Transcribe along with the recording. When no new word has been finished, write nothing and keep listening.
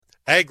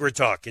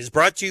AgriTalk is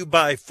brought to you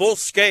by Full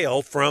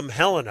Scale from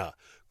Helena.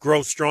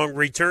 Grow strong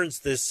returns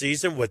this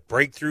season with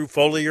breakthrough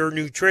foliar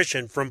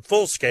nutrition from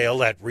Full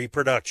Scale at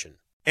Reproduction.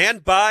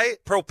 And by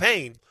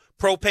Propane.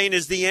 Propane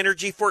is the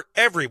energy for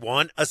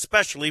everyone,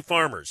 especially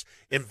farmers.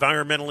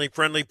 Environmentally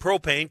friendly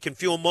propane can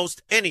fuel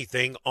most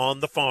anything on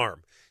the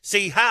farm.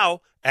 See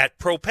how at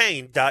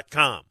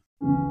propane.com.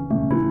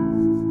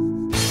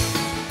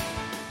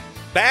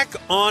 Back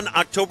on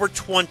October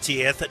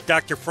 20th,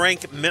 Dr. Frank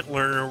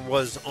Mitloehner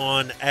was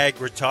on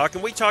AgriTalk,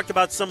 and we talked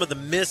about some of the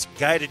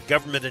misguided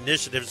government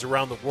initiatives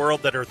around the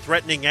world that are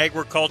threatening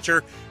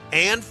agriculture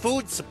and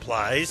food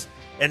supplies,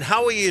 and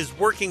how he is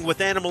working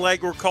with animal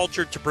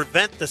agriculture to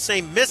prevent the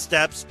same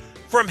missteps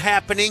from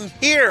happening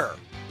here.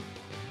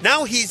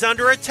 Now he's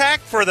under attack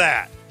for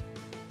that.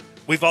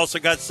 We've also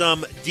got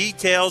some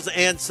details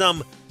and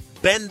some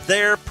been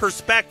there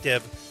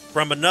perspective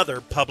from another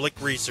public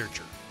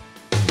researcher.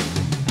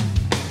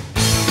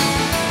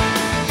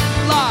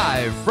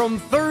 Live from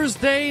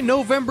Thursday,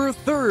 November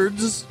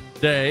 3rd's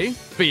day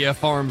via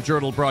Farm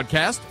Journal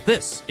broadcast,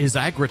 this is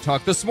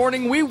AgriTalk. This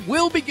morning, we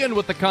will begin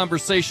with the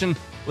conversation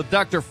with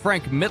Dr.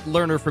 Frank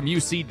Mitloehner from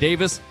UC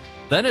Davis.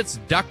 Then it's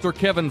Dr.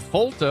 Kevin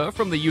Folta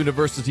from the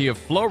University of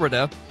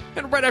Florida.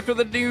 And right after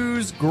the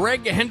news,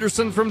 Greg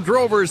Henderson from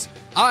Drovers.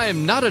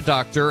 I'm not a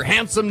doctor,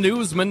 handsome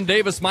newsman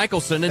Davis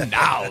Michelson, and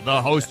now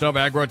the host of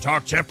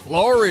AgriTalk, Chip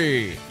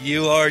Flory.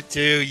 You are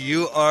too.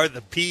 You are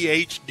the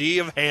PhD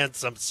of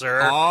handsome,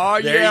 sir.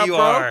 Oh, there yeah, you bro.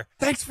 are.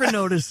 Thanks for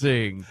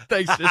noticing.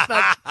 Thanks. It's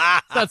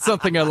not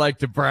something I like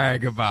to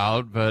brag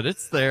about, but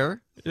it's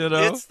there. You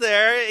know, it's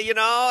there. You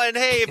know, and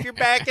hey, if you're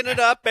backing it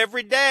up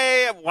every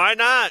day, why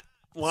not?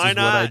 Why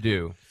not? What I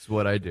do. It's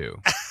what I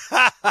do.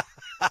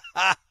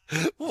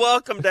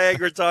 Welcome to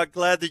AgriTalk.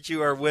 Glad that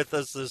you are with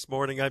us this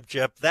morning. I'm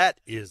Chip. That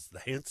is the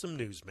handsome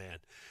newsman,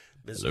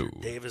 Mr. Hello.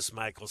 Davis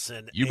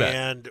Michelson. You bet.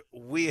 And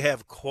we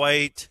have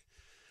quite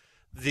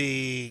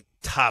the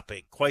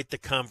topic, quite the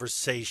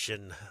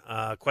conversation,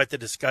 quite the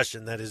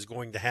discussion that is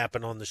going to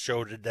happen on the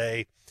show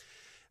today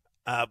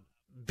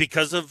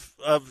because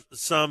of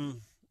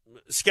some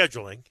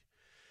scheduling.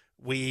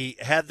 We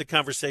had the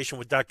conversation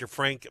with Dr.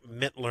 Frank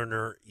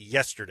Mitloehner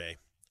yesterday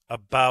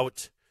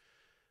about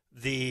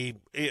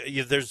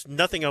there's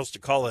nothing else to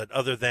call it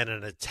other than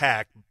an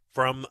attack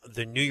from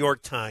the New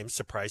York Times,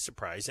 surprise,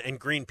 surprise, and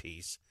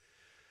Greenpeace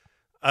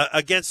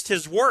against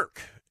his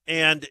work.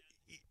 And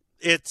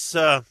it's,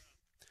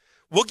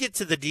 we'll get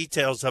to the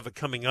details of it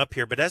coming up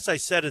here. But as I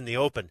said in the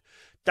open,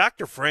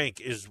 Dr.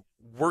 Frank is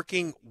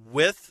working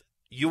with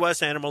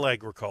U.S. animal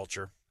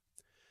agriculture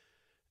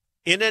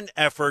in an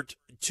effort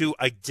to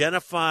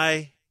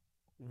identify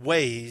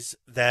ways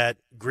that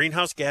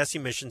greenhouse gas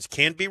emissions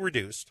can be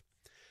reduced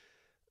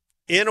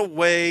in a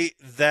way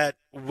that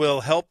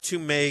will help to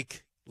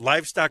make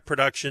livestock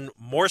production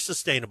more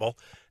sustainable,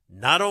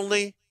 not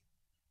only,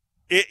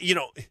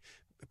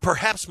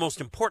 perhaps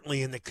most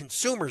importantly in the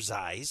consumer's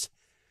eyes,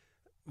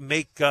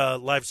 make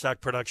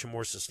livestock production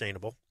more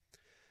sustainable.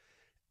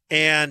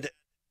 And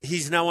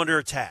he's now under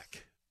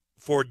attack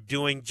for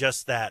doing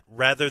just that,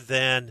 rather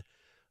than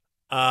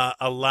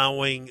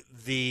allowing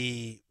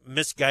the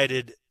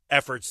misguided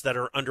efforts that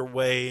are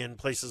underway in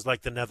places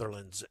like the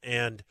Netherlands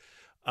and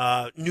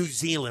New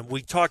Zealand.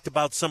 We talked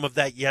about some of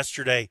that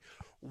yesterday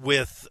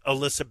with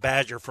Alyssa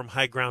Badger from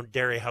High Ground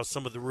Dairy, how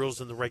some of the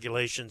rules and the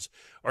regulations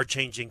are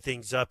changing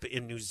things up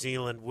in New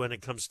Zealand when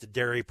it comes to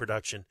dairy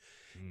production.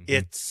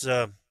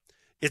 Mm-hmm.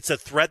 It's a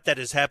threat that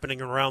is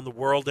happening around the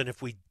world, and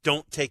if we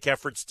don't take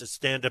efforts to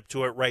stand up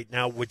to it right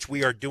now, which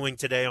we are doing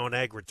today on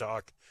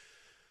AgriTalk,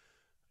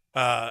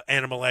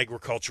 animal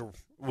agriculture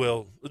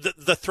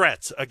the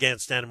threats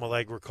against animal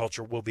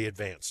agriculture will be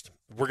advanced.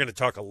 We're going to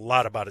talk a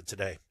lot about it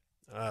today.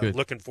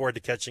 Looking forward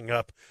to catching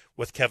up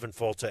with Kevin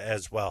Folta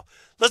as well.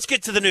 Let's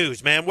get to the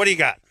news, man. What do you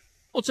got?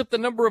 Well, Chip, the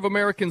number of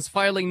Americans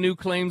filing new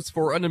claims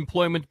for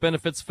unemployment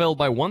benefits fell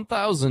by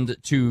 1,000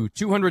 to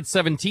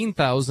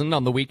 217,000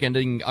 on the week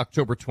ending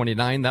October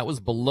 29. That was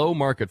below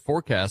market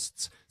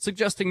forecasts,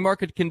 suggesting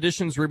market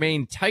conditions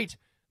remain tight,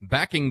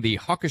 backing the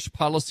hawkish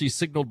policy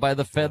signaled by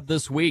the Fed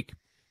this week.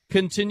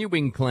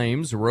 Continuing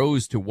claims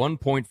rose to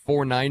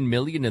 1.49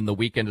 million in the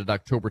week ended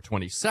October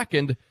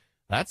 22nd.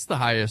 That's the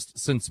highest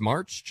since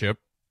March, Chip.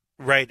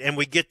 Right, and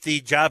we get the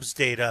jobs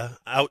data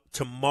out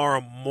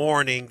tomorrow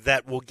morning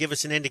that will give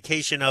us an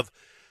indication of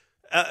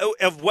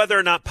whether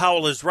or not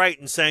Powell is right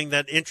in saying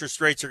that interest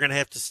rates are going to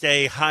have to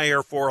stay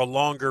higher for a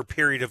longer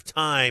period of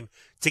time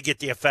to get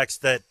the effects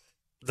that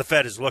the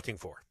Fed is looking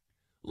for.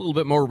 A little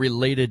bit more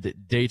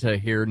related data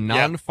here.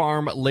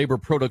 Non-farm labor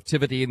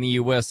productivity in the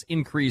U.S.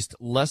 increased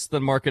less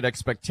than market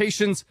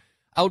expectations.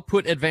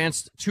 Output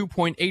advanced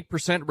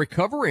 2.8%,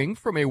 recovering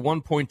from a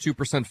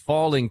 1.2%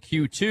 fall in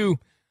Q2.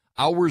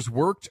 Hours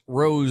worked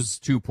rose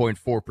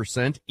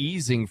 2.4%,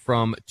 easing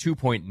from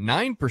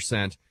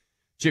 2.9%.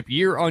 Chip,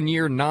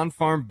 year-on-year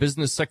non-farm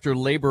business sector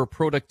labor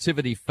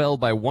productivity fell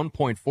by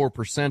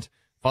 1.4%,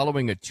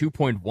 following a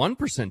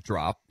 2.1%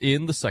 drop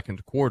in the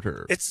second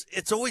quarter.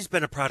 It's always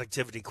been a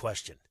productivity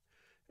question.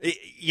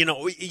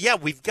 Yeah,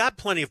 we've got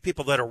plenty of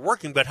people that are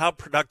working, but how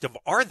productive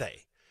are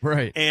they?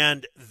 Right.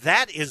 And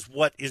that is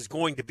what is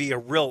going to be a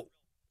real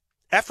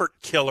effort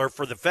killer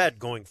for the Fed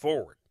going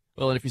forward.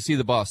 Well, and if you see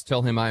the boss,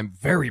 tell him I'm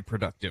very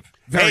productive.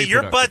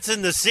 Your butt's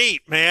in the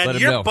seat, man.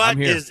 Your butt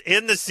is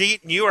in the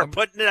seat, and you are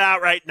putting it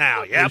out right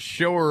now. Yeah,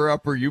 show her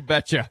upper, you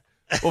betcha.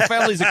 Well,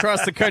 families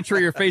across the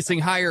country are facing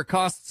higher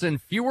costs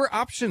and fewer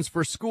options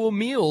for school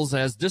meals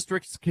as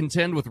districts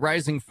contend with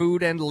rising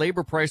food and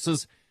labor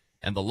prices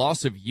and the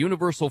loss of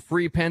universal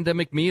free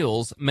pandemic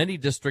meals. Many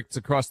districts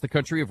across the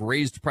country have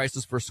raised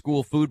prices for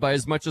school food by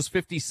as much as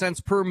 50 cents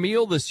per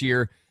meal this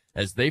year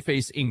as they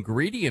face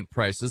ingredient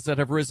prices that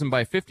have risen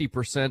by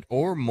 50%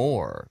 or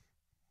more.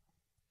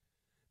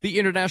 The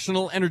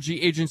International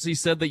Energy Agency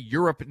said that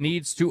Europe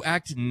needs to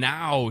act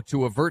now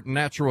to avert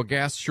natural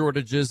gas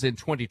shortages in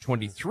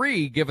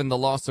 2023, given the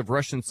loss of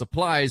Russian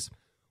supplies.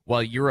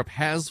 While Europe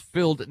has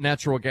filled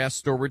natural gas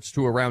storage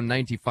to around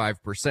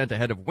 95%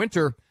 ahead of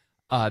winter,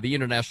 the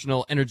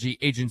International Energy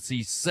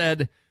Agency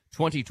said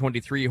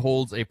 2023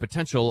 holds a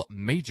potential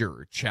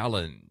major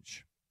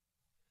challenge.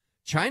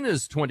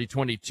 China's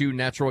 2022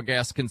 natural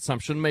gas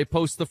consumption may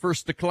post the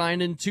first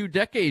decline in 2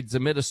 decades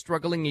amid a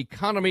struggling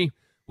economy,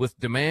 with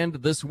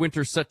demand this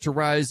winter set to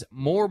rise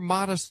more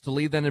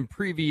modestly than in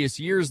previous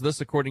years,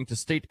 this according to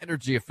state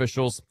energy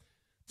officials.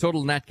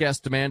 Total nat gas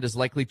demand is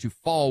likely to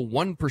fall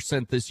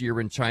 1% this year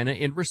in China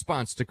in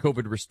response to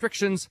COVID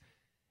restrictions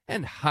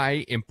and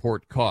high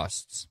import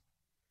costs.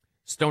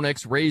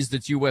 StoneX raised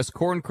its U.S.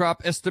 corn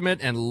crop estimate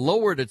and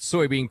lowered its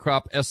soybean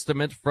crop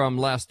estimate from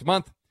last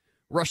month.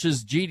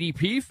 Russia's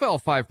GDP fell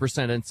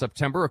 5% in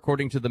September,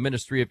 according to the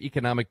Ministry of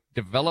Economic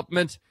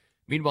Development.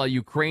 Meanwhile,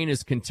 Ukraine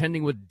is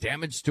contending with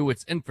damage to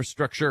its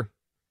infrastructure.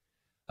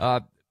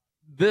 As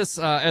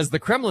the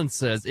Kremlin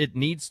says, it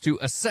needs to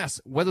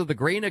assess whether the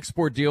grain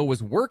export deal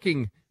was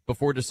working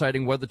before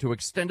deciding whether to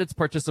extend its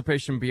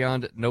participation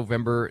beyond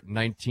November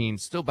 19.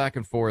 Still back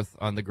and forth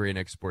on the grain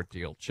export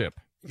deal. Chip.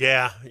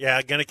 Yeah,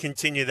 going to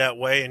continue that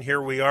way. And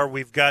here we are.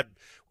 We've got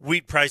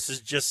wheat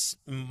prices just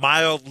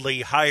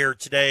mildly higher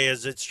today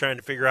as it's trying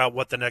to figure out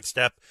what the next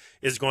step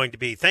is going to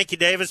be. Thank you,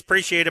 Davis.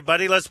 Appreciate it,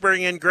 buddy. Let's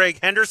bring in Greg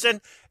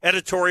Henderson,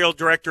 editorial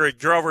director at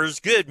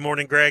Drovers. Good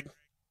morning, Greg.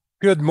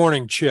 Good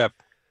morning, Chip.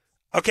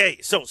 Okay,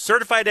 so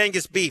certified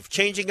Angus beef,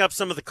 changing up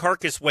some of the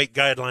carcass weight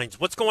guidelines.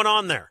 What's going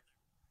on there?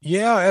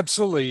 Yeah,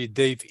 absolutely.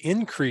 They've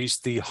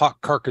increased the hot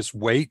carcass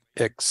weight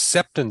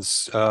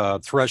acceptance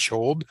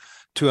threshold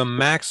to a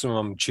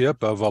maximum,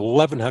 Chip, of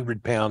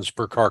 1,100 pounds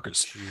per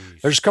carcass.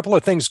 Jeez. There's a couple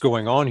of things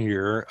going on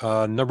here.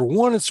 Number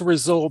one, it's a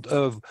result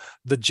of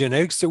the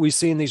genetics that we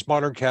see in these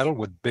modern cattle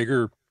with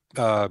bigger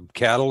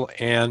cattle.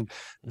 And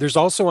there's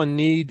also a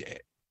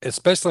need,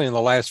 especially in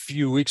the last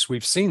few weeks,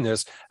 we've seen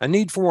this, a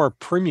need for more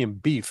premium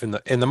beef. And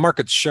the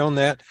market's shown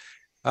that.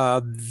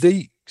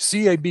 The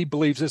CAB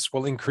believes this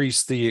will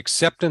increase the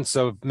acceptance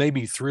of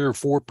maybe 3 or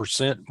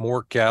 4%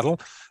 more cattle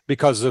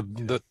because of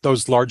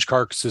those large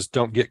carcasses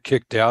don't get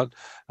kicked out.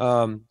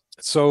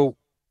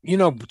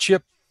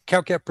 Chip,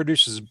 cow-calf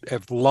producers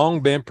have long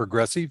been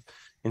progressive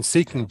in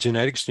seeking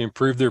genetics to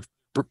improve their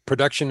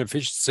production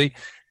efficiency.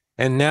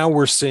 And now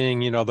we're seeing,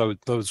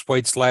 those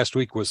weights last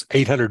week was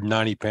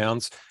 890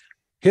 pounds.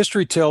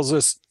 History tells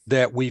us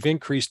that we've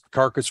increased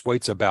carcass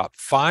weights about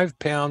 5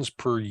 pounds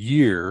per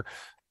year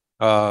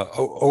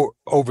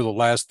over the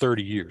last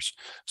 30 years.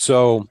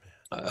 So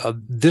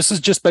this is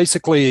just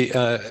basically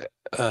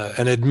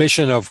an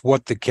admission of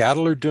what the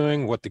cattle are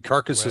doing, what the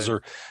carcasses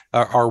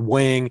are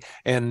weighing,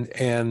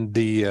 and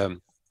the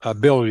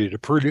ability to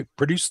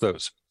produce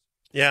those.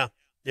 Yeah.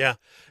 I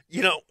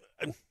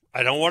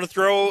don't want to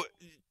throw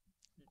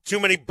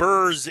too many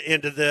burrs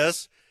into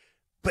this,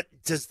 but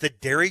does the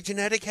dairy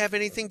genetic have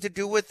anything to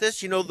do with this?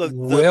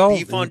 The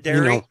beef on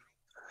dairy?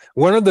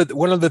 One of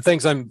the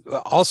things I'm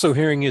also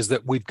hearing is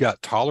that we've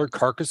got taller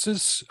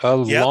carcasses,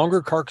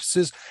 longer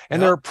carcasses,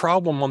 and they're a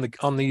problem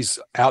on these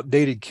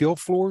outdated kill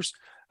floors.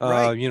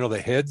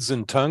 The heads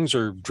and tongues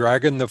are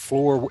dragging the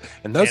floor,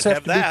 and those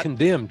have to be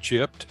condemned,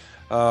 chipped.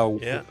 There's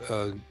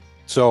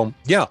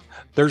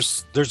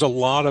a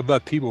lot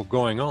of people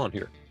going on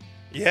here.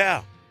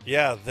 Yeah,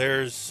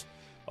 there's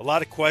a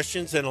lot of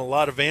questions and a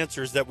lot of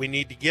answers that we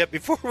need to get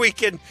before we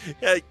can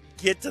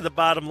get to the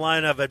bottom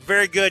line of it.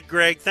 Very good,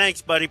 Greg.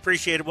 Thanks, buddy.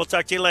 Appreciate it. We'll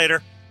talk to you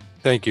later.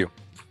 Thank you.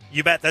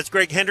 You bet. That's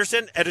Greg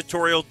Henderson,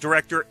 editorial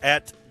director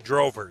at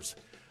Drovers.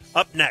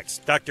 Up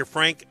next, Dr.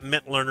 Frank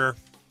Mitloehner.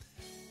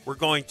 We're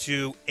going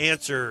to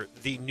answer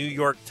the New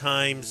York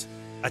Times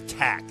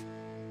attack.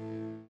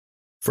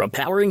 From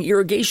powering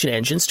irrigation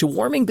engines to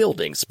warming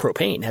buildings,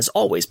 propane has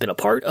always been a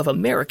part of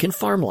American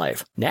farm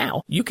life.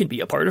 Now, you can be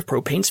a part of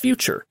propane's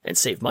future and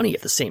save money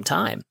at the same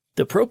time.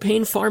 The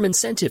Propane Farm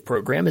Incentive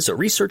Program is a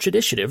research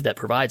initiative that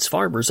provides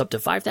farmers up to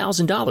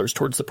 $5,000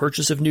 towards the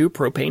purchase of new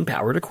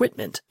propane-powered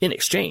equipment. In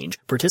exchange,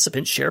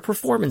 participants share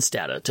performance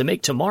data to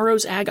make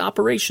tomorrow's ag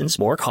operations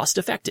more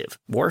cost-effective,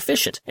 more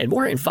efficient, and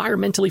more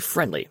environmentally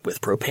friendly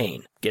with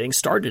propane. Getting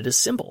started is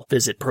simple.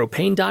 Visit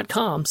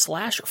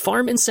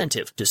propane.com/farm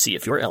incentive to see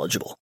if you're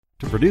eligible.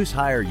 To produce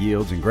higher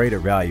yields and greater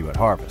value at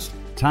harvest,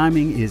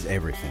 timing is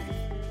everything.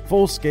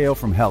 Full Scale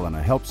from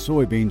Helena helps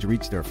soybeans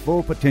reach their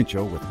full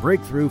potential with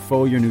breakthrough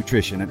foliar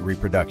nutrition and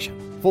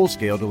reproduction. Full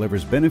Scale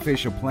delivers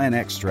beneficial plant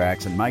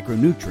extracts and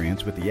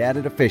micronutrients with the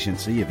added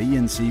efficiency of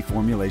ENC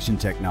formulation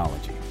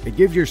technology. It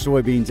gives your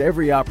soybeans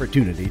every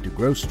opportunity to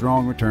grow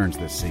strong returns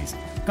this season.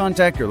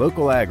 Contact your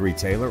local ag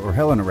retailer or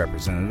Helena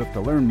representative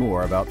to learn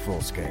more about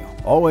Full Scale.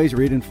 Always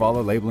read and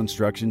follow label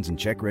instructions and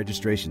check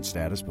registration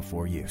status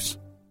before use.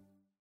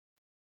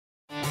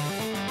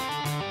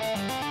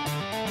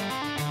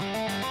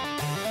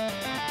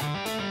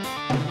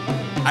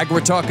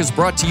 AgriTalk is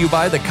brought to you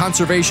by the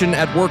Conservation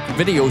at Work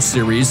video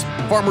series.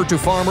 Farmer to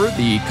Farmer,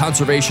 the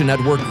Conservation at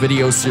Work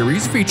video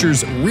series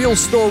features real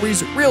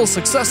stories, real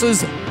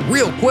successes,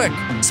 real quick.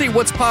 See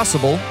what's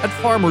possible at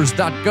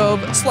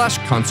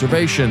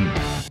farmers.gov/conservation.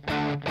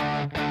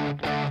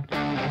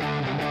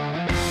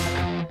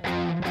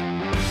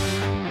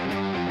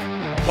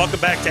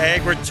 Welcome back to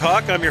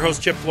AgriTalk. I'm your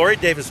host, Chip Flory.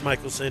 Davis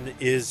Michelson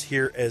is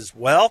here as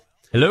well.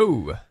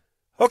 Hello.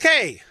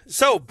 Okay,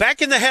 so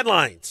back in the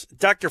headlines,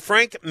 Dr.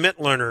 Frank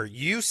Mitloehner,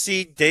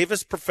 UC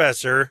Davis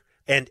professor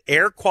and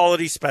air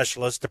quality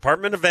specialist,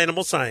 Department of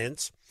Animal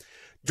Science,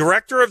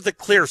 director of the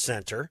Clear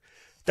Center.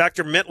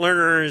 Dr.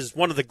 Mitloehner is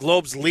one of the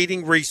globe's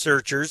leading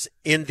researchers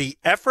in the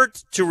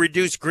effort to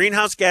reduce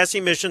greenhouse gas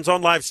emissions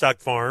on livestock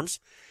farms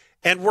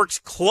and works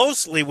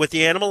closely with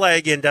the animal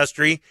ag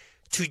industry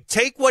to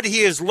take what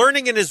he is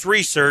learning in his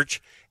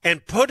research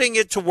and putting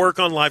it to work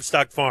on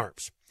livestock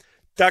farms.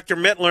 Dr.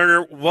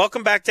 Mitloehner,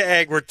 welcome back to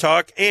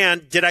AgriTalk.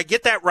 And did I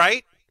get that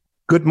right?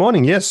 Good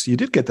morning. Yes, you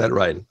did get that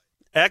right.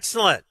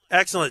 Excellent.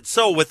 Excellent.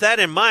 So with that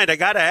in mind, I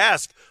got to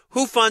ask,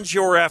 who funds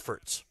your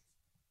efforts?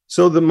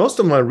 So most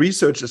of my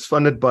research is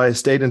funded by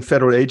state and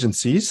federal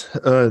agencies.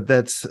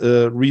 That's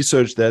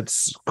research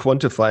that's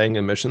quantifying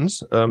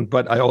emissions.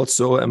 But I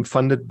also am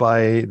funded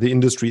by the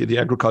industry, the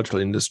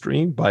agricultural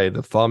industry, by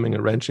the farming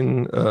and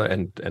ranching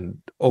and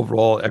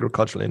overall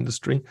agricultural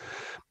industry.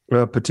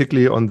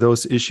 Particularly on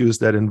those issues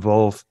that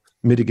involve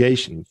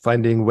mitigation,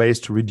 finding ways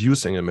to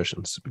reducing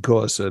emissions,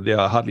 because there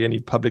are hardly any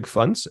public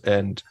funds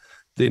and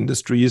the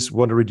industries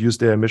want to reduce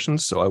their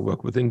emissions. So I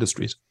work with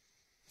industries.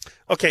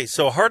 Okay,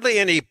 so hardly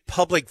any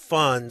public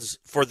funds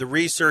for the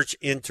research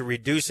into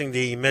reducing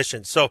the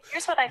emissions. So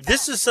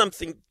this is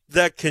something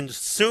that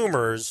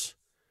consumers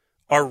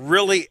are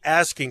really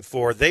asking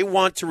for. They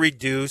want to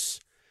reduce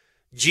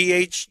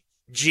GHG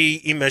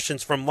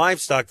emissions from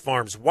livestock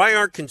farms. Why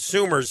aren't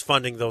consumers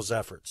funding those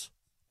efforts?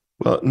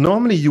 Well,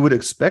 normally you would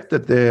expect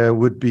that there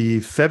would be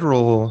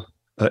federal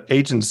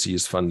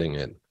agencies funding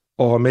it,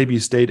 or maybe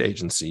state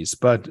agencies.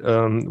 But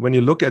when you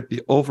look at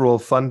the overall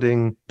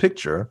funding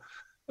picture,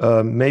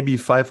 maybe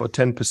 5 or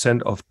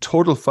 10% of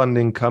total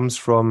funding comes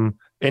from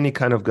any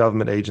kind of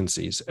government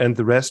agencies, and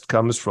the rest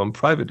comes from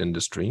private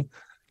industry.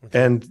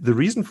 Okay. And the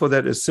reason for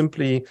that is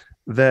simply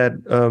that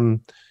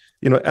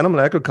animal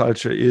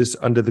agriculture is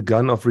under the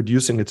gun of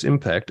reducing its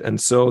impact.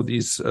 And so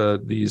these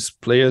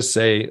players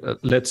say,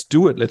 let's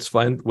do it. Let's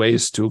find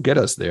ways to get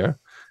us there.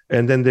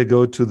 And then they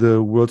go to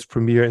the world's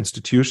premier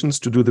institutions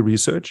to do the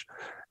research.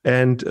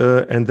 And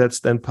that's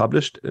then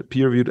published,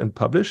 peer-reviewed and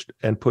published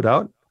and put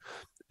out.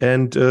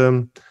 And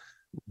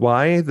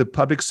why the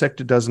public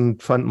sector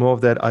doesn't fund more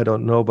of that, I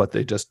don't know, but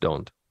they just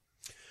don't.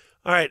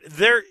 All right.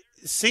 There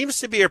seems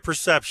to be a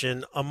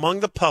perception among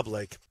the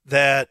public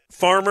that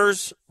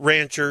farmers,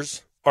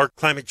 ranchers, are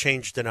climate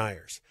change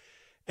deniers.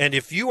 And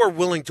if you are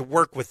willing to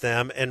work with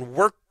them and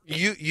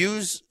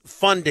use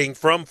funding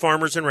from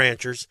farmers and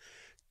ranchers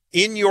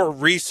in your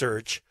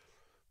research,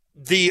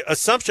 the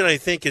assumption, I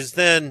think, is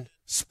then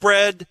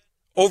spread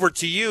over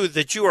to you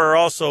that you are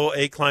also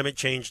a climate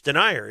change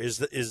denier.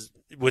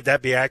 Would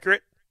that be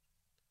accurate?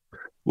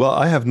 Well,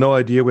 I have no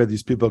idea where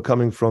these people are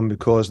coming from,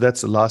 because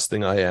that's the last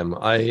thing I am.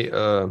 I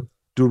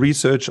do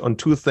research on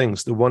two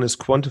things. The one is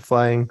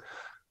quantifying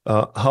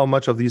how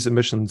much of these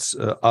emissions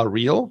are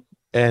real,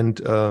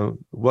 and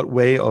what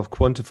way of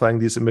quantifying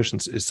these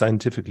emissions is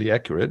scientifically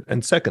accurate.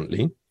 And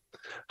secondly,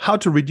 how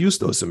to reduce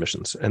those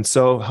emissions. And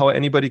so how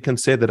anybody can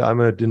say that I'm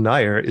a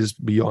denier is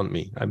beyond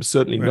me. I'm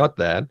certainly not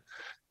that.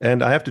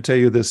 And I have to tell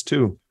you this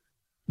too.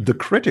 The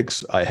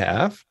critics I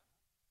have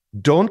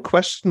don't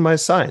question my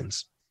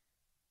science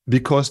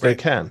because they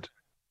can't.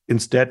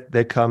 Instead,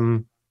 they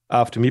come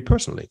after me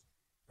personally.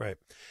 Right.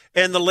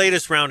 And the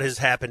latest round has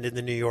happened in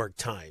the New York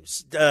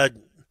Times.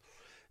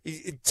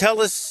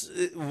 Tell us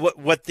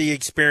what the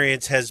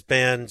experience has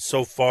been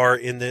so far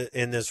in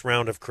this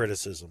round of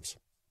criticisms.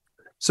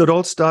 So it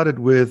all started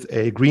with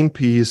a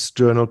Greenpeace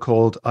journal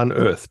called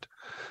Unearthed.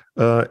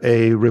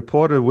 A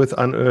reporter with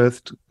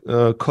Unearthed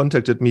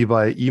contacted me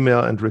via email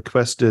and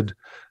requested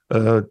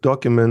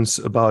documents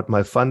about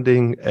my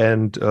funding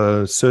and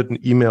certain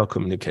email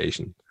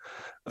communication.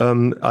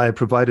 I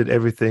provided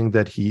everything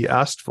that he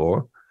asked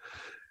for,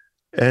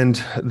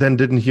 and then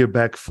didn't hear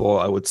back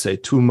for, I would say,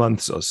 2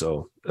 months or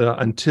so,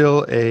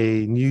 until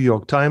a New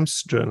York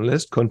Times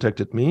journalist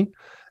contacted me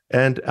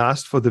and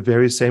asked for the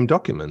very same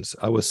documents.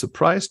 I was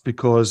surprised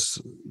because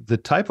the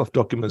type of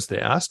documents they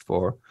asked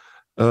for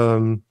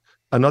are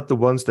not the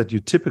ones that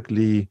you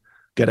typically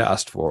get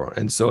asked for.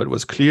 And so it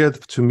was clear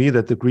to me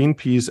that the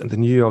Greenpeace and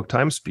the New York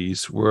Times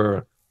piece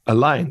were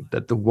aligned,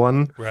 that the one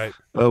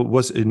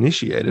was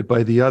initiated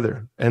by the other.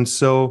 And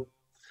so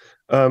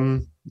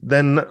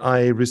then I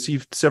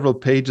received several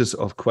pages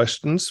of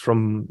questions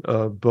from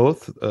both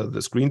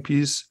this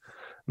Greenpeace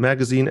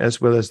magazine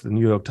as well as the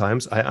New York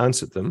Times. I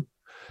answered them.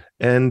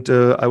 And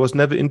I was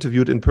never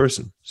interviewed in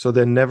person. So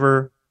they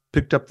never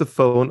picked up the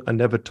phone. I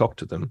never talked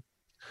to them.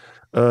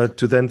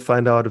 To then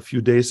find out a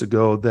few days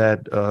ago that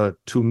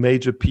two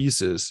major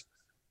pieces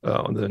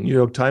on the New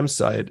York Times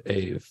side,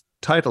 a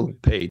title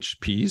page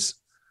piece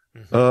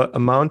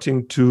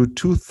amounting to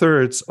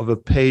 2/3 of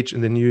a page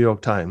in the New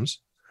York Times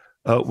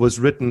was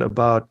written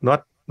about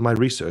not my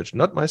research,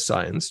 not my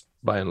science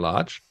by and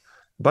large,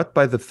 but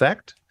by the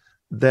fact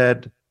that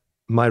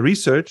my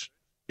research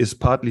is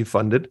partly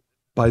funded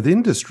by the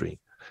industry.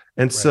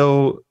 And so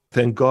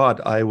thank God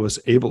I was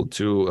able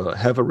to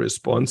have a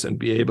response and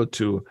be able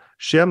to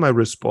share my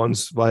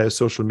response via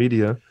social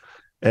media.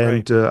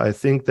 And I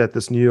think that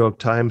this New York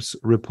Times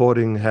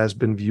reporting has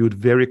been viewed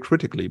very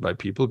critically by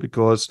people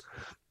because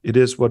it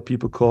is what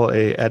people call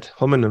a ad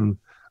hominem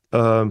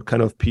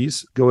kind of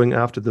piece, going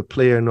after the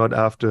player, not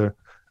after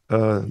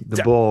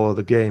the ball or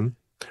the game.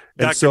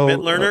 And Dr. so,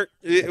 Mitloehner,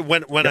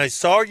 when I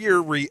saw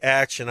your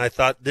reaction, I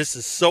thought, this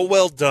is so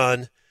well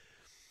done.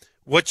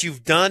 What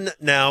you've done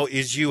now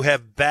is you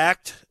have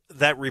backed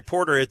that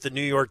reporter at the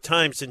New York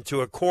Times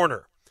into a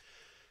corner.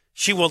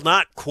 She will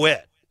not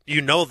quit.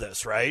 You know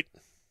this, right?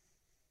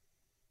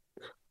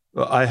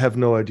 I have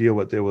no idea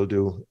what they will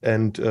do.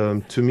 And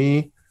to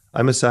me,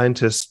 I'm a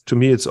scientist. To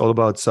me, it's all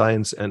about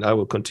science, and I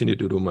will continue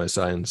to do my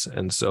science.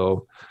 And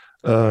so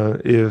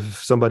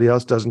if somebody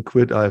else doesn't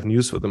quit, I have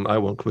news for them. I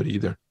won't quit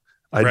either.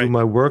 I do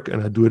my work,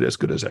 and I do it as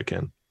good as I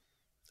can.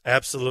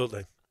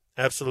 Absolutely.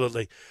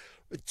 Absolutely.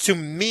 To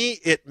me,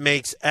 it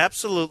makes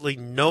absolutely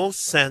no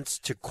sense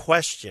to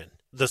question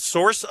the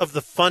source of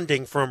the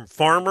funding from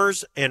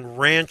farmers and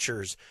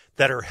ranchers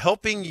that are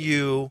helping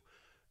you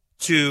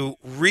to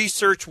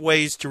research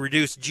ways to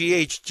reduce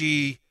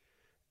GHG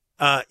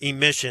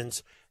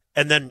emissions,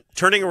 and then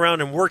turning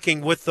around and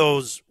working with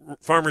those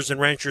farmers and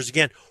ranchers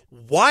again.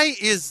 Why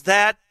is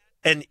that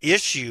an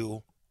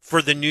issue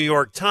for the New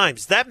York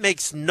Times? That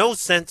makes no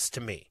sense to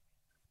me.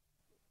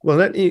 Well,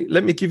 let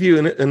me give you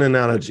an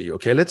analogy,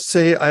 okay? Let's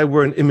say I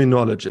were an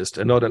immunologist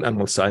and not an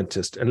animal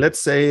scientist. And let's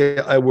say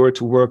I were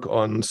to work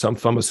on some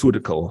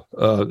pharmaceutical,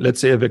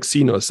 let's say a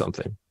vaccine or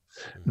something.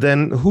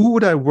 Then who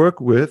would I work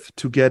with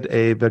to get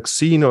a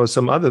vaccine or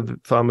some other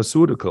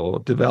pharmaceutical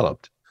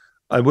developed?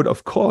 I would,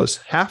 of course,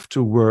 have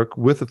to work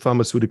with the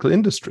pharmaceutical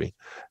industry.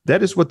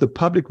 That is what the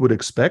public would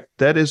expect.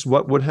 That is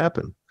what would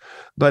happen.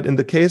 But in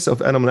the case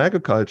of animal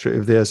agriculture,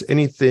 if there's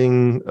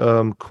anything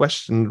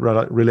questioned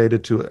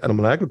related to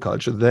animal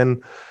agriculture,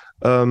 then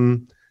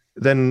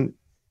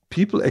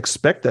people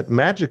expect that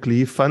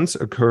magically funds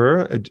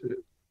occur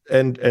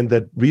and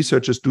that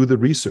researchers do the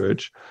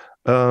research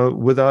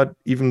without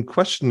even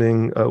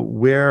questioning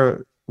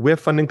where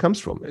funding comes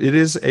from. It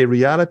is a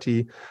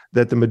reality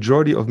that the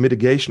majority of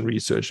mitigation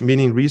research,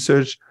 meaning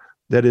research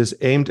that is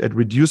aimed at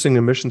reducing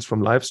emissions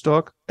from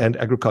livestock and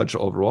agriculture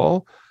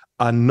overall,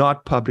 are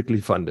not publicly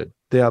funded.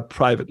 They are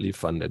privately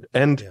funded.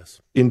 And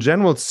in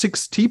general,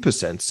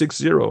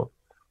 60%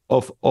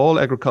 of all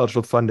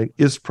agricultural funding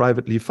is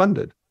privately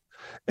funded.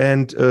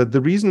 And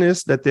the reason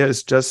is that there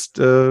is just,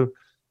 there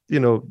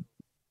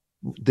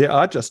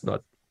are just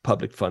not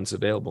public funds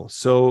available.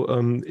 So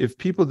if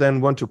people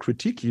then want to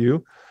critique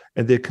you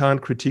and they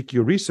can't critique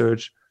your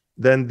research,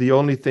 then the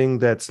only thing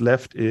that's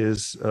left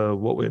is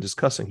what we're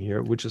discussing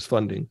here, which is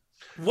funding.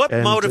 What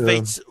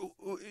motivates,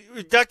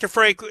 Dr.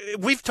 Frank,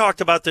 we've talked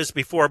about this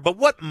before, but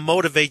what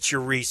motivates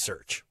your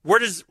research? Where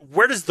does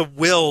the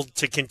will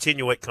to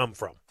continue it come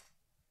from?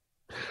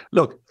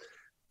 Look,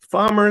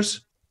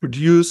 farmers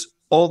produce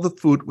all the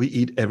food we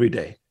eat every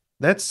day.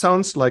 That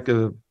sounds like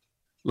a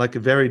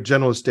very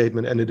general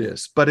statement, and it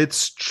is, but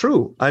it's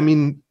true. I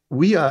mean,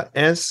 we are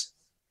as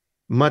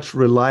much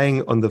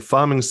relying on the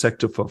farming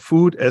sector for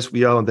food as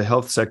we are on the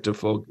health sector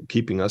for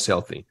keeping us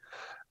healthy.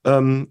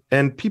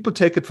 And people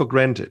take it for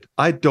granted.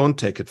 I don't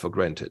take it for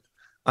granted.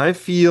 I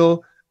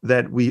feel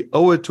that we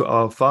owe it to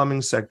our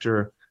farming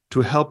sector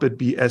to help it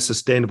be as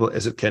sustainable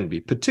as it can be,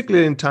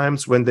 particularly in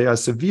times when they are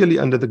severely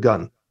under the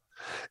gun.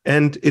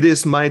 And it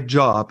is my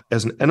job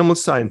as an animal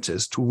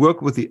scientist to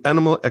work with the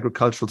animal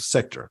agricultural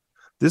sector.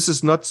 This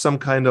is not some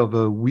kind of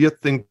a weird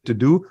thing to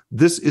do.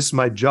 This is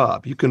my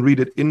job. You can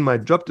read it in my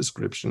job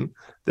description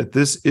that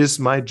this is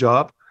my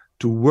job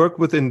to work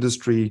with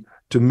industry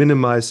to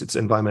minimize its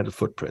environmental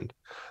footprint.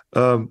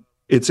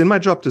 It's in my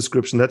job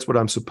description. That's what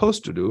I'm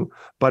supposed to do,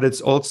 but it's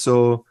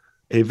also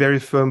a very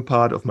firm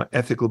part of my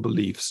ethical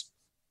beliefs.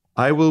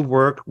 I will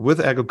work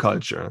with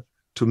agriculture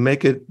to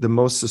make it the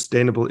most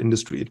sustainable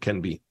industry it can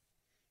be.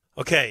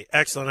 Okay,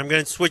 excellent. I'm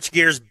going to switch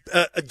gears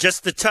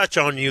just to touch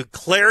on you.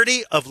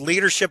 Clarity of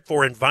Leadership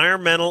for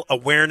Environmental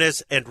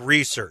Awareness and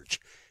Research.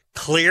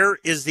 CLEAR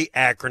is the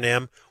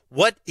acronym.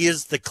 What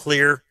is the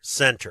CLEAR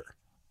Center?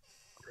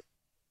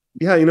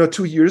 Yeah,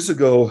 2 years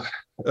ago,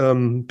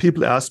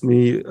 people ask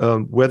me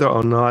whether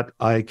or not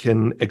I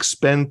can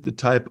expand the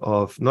type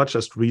of not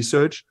just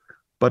research,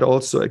 but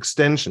also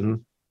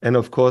extension. And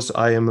of course,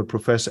 I am a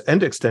professor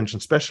and extension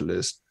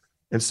specialist.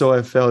 And so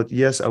I felt,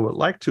 yes, I would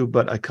like to,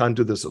 but I can't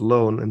do this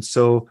alone. And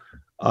so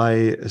I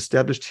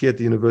established here at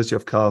the University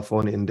of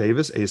California in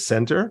Davis a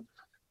center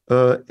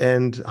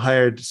and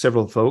hired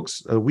several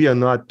folks. We are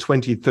not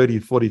 20, 30,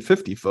 40,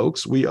 50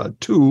 folks. We are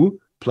 2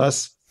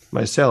 plus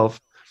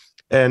myself.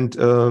 And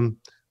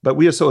but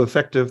we are so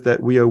effective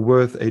that we are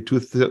worth a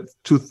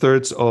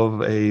two-thirds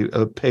of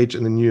a page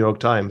in the New York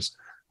Times.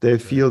 They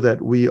feel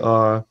that we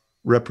are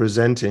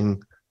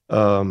representing,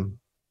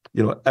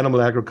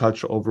 animal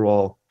agriculture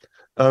overall.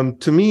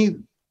 To me,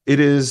 it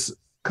is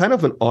kind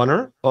of an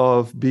honor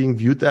of being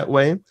viewed that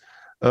way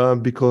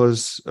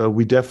because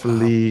we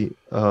definitely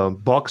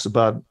box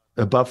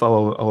above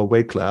our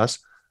weight class,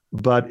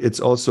 but it's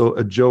also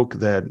a joke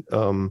that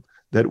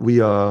that we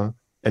are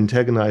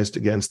antagonized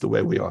against the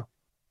way we are.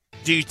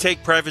 Do you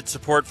take private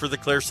support for the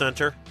Clear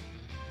Center?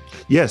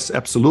 Yes,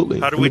 absolutely.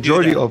 How do we do that?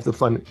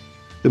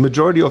 The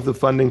majority of the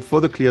funding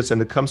for the Clear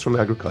Center comes from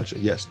agriculture,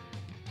 yes.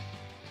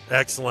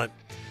 Excellent.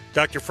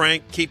 Dr.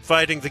 Frank, keep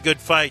fighting the good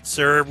fight,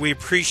 sir. We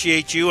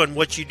appreciate you and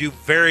what you do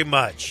very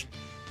much.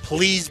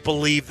 Please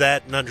believe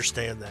that and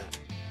understand that.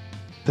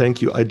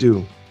 Thank you, I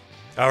do.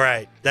 All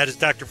right. That is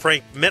Dr.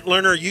 Frank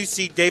Mitloehner,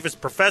 UC Davis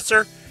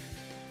professor.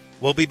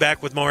 We'll be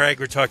back with more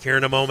AgriTalk here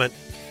in a moment.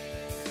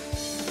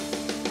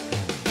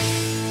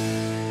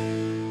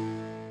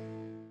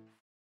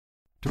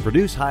 To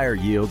produce higher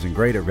yields and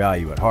greater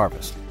value at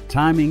harvest,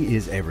 timing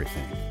is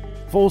everything.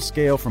 Full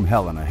Scale from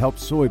Helena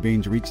helps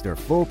soybeans reach their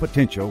full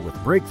potential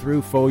with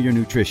breakthrough foliar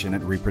nutrition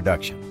and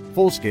reproduction.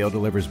 Full Scale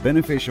delivers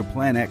beneficial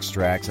plant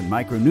extracts and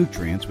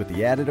micronutrients with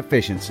the added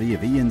efficiency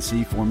of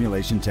ENC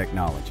formulation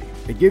technology.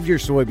 It gives your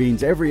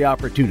soybeans every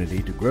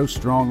opportunity to grow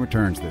strong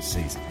returns this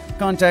season.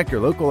 Contact your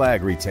local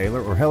ag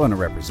retailer or Helena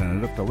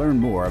representative to learn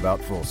more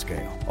about Full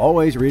Scale.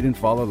 Always read and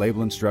follow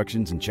label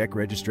instructions and check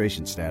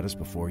registration status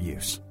before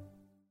use.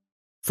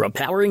 From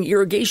powering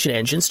irrigation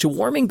engines to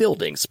warming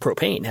buildings,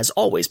 propane has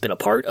always been a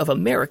part of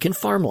American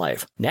farm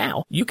life.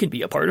 Now, you can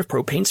be a part of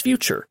propane's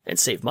future and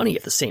save money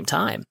at the same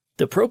time.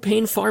 The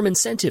Propane Farm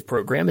Incentive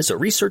Program is a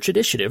research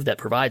initiative that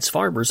provides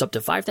farmers up to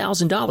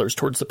 $5,000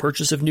 towards the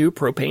purchase of new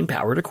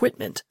propane-powered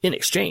equipment. In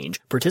exchange,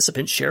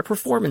 participants share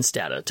performance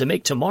data to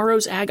make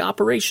tomorrow's ag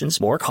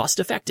operations more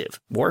cost-effective,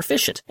 more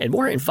efficient, and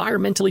more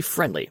environmentally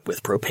friendly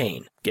with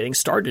propane. Getting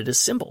started is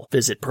simple.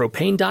 Visit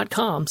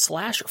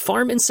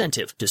propane.com/farm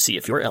incentive to see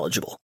if you're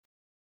eligible.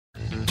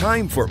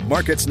 Time for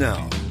Markets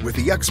Now with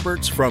the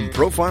experts from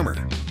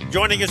ProFarmer.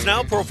 Joining us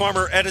now,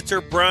 ProFarmer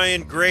editor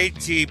Brian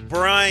Grady.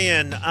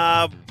 Brian,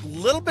 a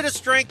little bit of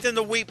strength in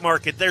the wheat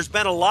market. There's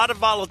been a lot of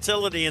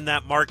volatility in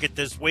that market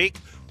this week.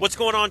 What's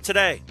going on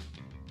today?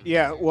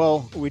 Yeah,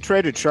 well, we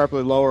traded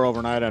sharply lower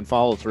overnight on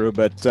follow-through,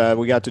 but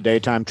we got to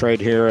daytime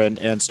trade here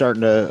and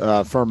starting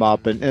to firm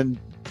up and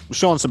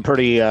showing some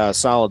pretty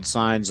solid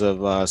signs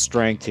of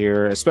strength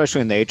here,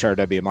 especially in the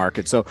HRW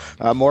market. So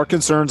more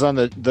concerns on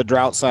the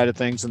drought side of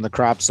things and the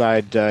crop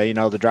side.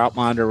 The drought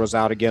monitor was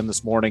out again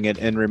this morning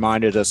and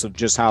reminded us of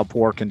just how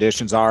poor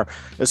conditions are,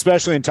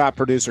 especially in top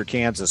producer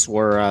Kansas,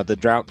 where the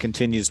drought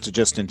continues to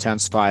just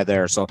intensify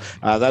there. So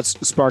that's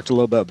sparked a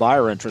little bit of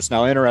buyer interest.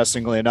 Now,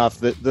 interestingly enough,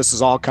 this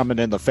is all coming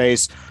in the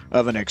face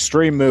of an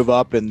extreme move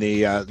up in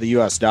the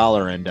U.S.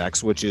 dollar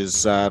index, which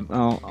is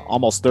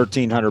almost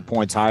 1,300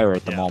 points higher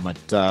at the moment.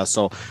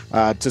 So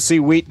to see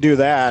wheat do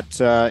that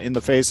in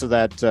the face of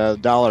that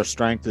dollar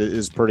strength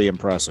is pretty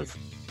impressive.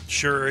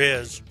 Sure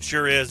is.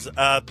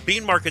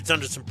 Bean market's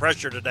under some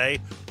pressure today.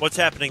 What's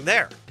happening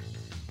there?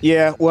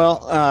 Yeah,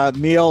 well,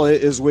 meal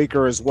is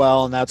weaker as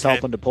well, and that's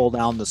helping to pull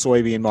down the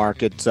soybean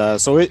market.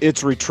 So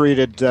it's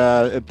retreated,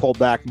 it pulled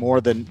back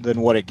more than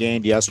what it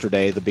gained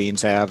yesterday, the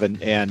beans have,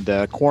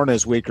 and corn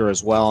is weaker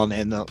as well,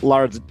 and a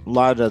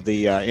lot of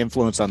the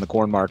influence on the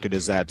corn market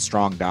is that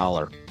strong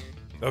dollar.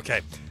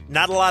 Okay.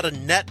 Not a lot of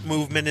net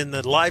movement in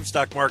the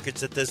livestock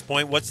markets at this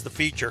point. What's the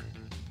feature?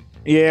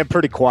 Yeah,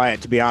 pretty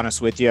quiet, to be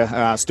honest with you.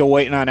 Still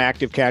waiting on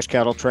active cash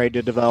cattle trade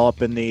to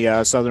develop in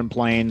the Southern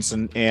Plains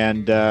and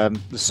the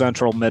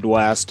Central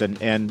Midwest.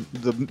 And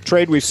the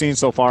trade we've seen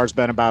so far has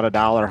been about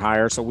 $1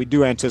 higher. So we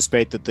do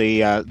anticipate that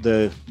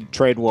the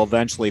trade will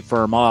eventually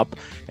firm up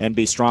and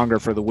be stronger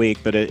for the week,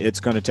 but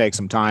it's going to take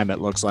some time, it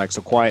looks like.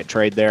 So quiet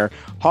trade there.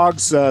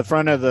 Hogs,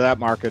 front end of that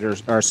market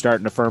are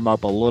starting to firm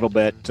up a little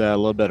bit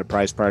of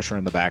price pressure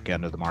in the back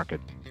end of the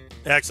market.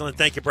 Excellent.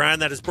 Thank you, Brian.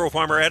 That is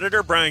ProFarmer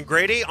editor Brian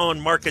Grady on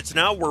Markets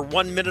Now. We're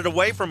 1 minute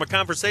away from a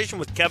conversation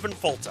with Kevin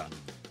Folta.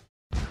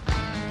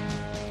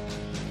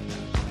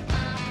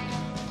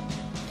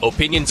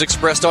 Opinions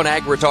expressed on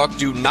AgriTalk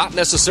do not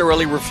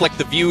necessarily reflect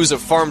the views of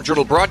Farm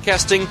Journal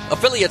Broadcasting,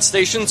 affiliate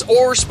stations,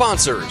 or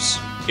sponsors.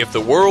 If the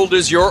world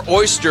is your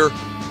oyster,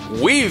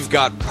 we've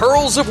got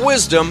pearls of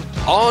wisdom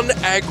on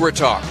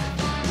AgriTalk.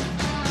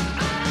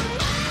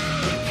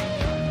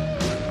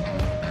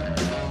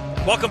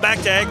 Welcome back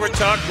to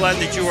AgriTalk. Glad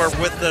that you are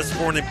with us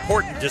for an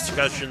important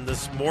discussion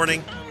this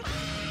morning.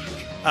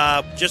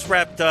 Just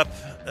wrapped up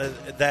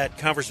that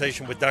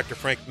conversation with Dr.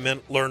 Frank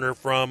Lerner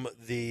from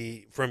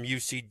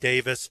UC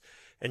Davis.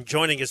 And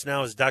joining us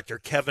now is Dr.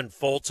 Kevin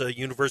Foltz,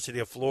 University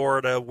of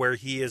Florida, where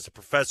he is a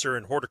professor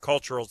in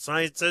horticultural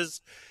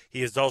sciences.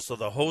 He is also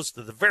the host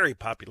of the very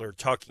popular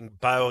Talking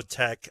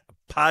Biotech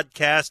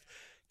podcast.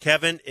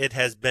 Kevin, it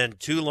has been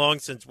too long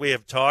since we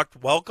have talked.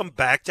 Welcome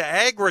back to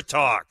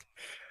AgriTalk.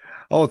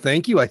 Oh,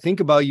 thank you. I think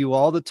about you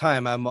all the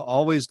time. I'm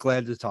always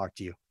glad to talk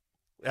to you.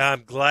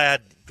 I'm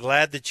glad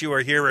that you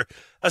are here,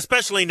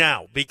 especially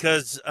now,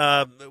 because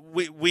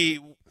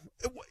we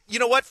you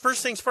know what?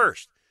 First things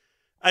first.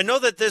 I know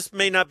that this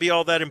may not be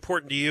all that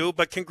important to you,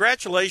 but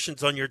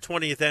congratulations on your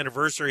 20th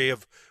anniversary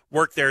of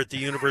work there at the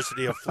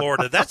University of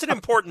Florida. That's an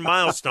important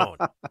milestone.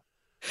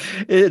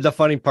 The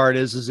funny part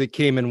is it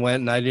came and went,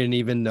 and I didn't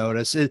even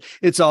notice.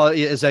 It's all,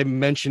 as I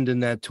mentioned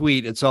in that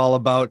tweet, it's all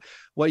about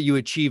what you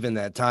achieve in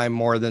that time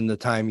more than the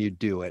time you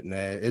do it, and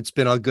it's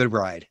been a good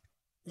ride.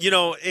 You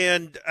know,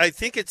 and I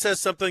think it says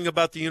something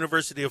about the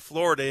University of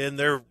Florida and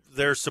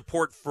their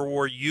support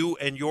for you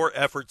and your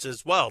efforts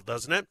as well,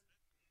 doesn't it?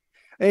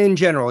 In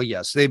general,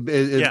 yes.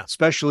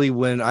 Especially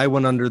when I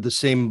went under the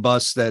same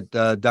bus that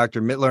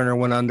Dr. Mitlerner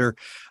went under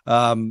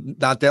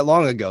not that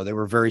long ago. They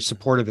were very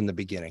supportive in the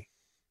beginning.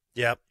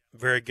 Yep.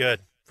 Very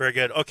good. Very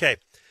good. Okay.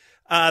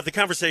 The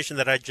conversation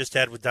that I just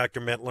had with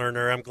Dr.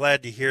 Mitlerner, I'm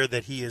glad to hear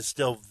that he is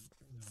still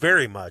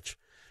very much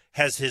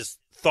has his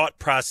thought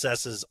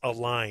processes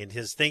aligned.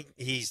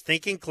 He's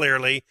thinking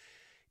clearly,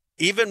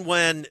 even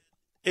when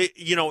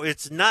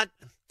it's not.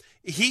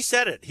 He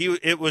said it.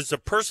 It was a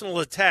personal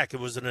attack. It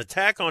was an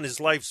attack on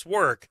his life's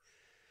work,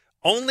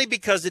 only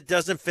because it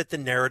doesn't fit the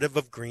narrative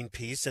of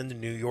Greenpeace and the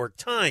New York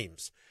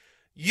Times.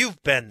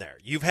 You've been there.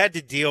 You've had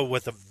to deal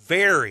with a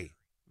very,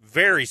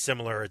 very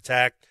similar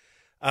attack.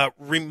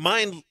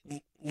 Remind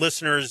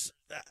listeners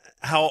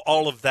how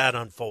all of that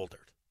unfolded.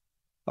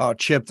 Oh,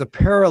 Chip, the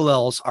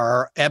parallels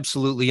are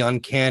absolutely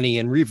uncanny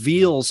and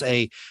reveals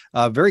a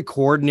very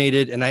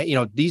coordinated.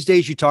 And these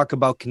days you talk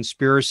about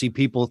conspiracy,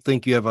 people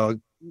think you have a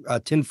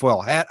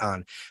tinfoil hat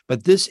on,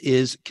 but this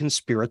is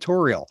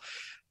conspiratorial.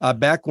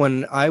 Back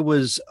when I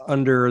was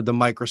under the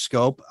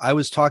microscope, I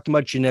was talking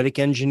about genetic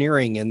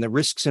engineering and the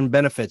risks and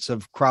benefits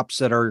of crops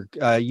that are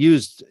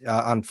used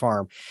on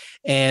farm.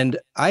 And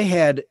I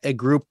had a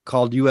group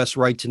called US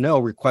Right to Know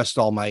request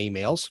all my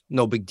emails.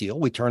 No big deal.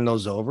 We turn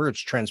those over. It's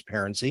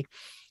transparency.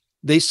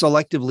 They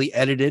selectively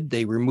edited,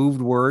 they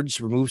removed words,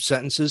 removed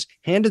sentences,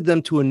 handed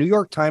them to a New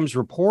York Times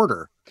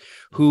reporter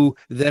who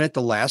then at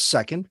the last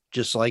second,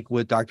 just like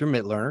with Dr.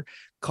 Mitlerner,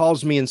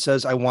 calls me and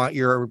says, I want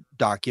your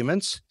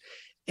documents.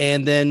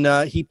 And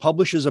then he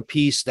publishes a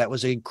piece that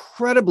was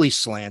incredibly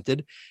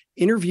slanted,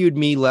 interviewed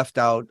me, left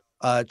out,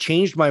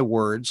 changed my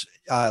words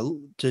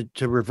to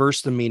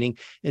reverse the meaning,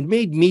 and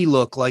made me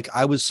look like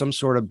I was some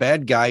sort of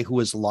bad guy who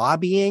was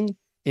lobbying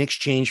in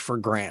exchange for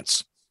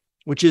grants,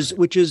 which is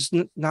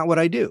not what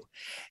I do.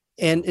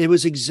 And it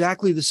was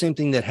exactly the same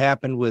thing that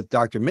happened with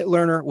Dr.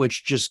 Mitlerner,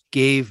 which just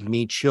gave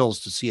me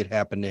chills to see it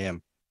happen to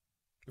him.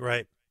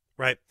 Right.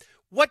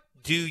 What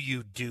do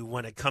you do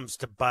when it comes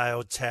to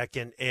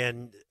biotech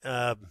and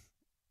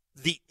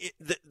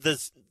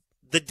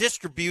the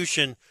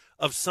distribution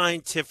of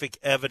scientific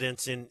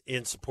evidence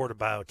in support of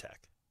biotech?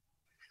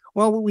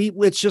 Well,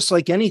 it's just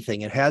like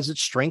anything. It has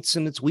its strengths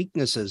and its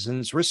weaknesses and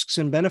its risks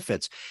and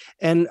benefits.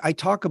 And I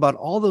talk about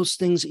all those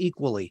things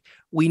equally.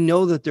 We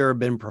know that there have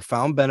been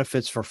profound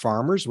benefits for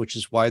farmers, which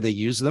is why they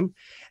use them,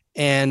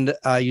 and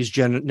use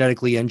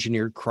genetically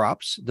engineered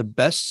crops. The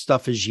best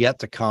stuff is yet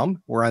to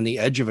come. We're on the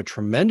edge of a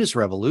tremendous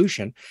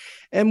revolution.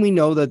 And we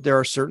know that there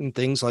are certain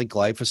things like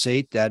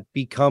glyphosate that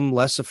become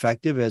less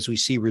effective as we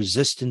see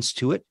resistance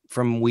to it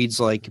from weeds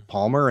like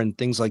Palmer and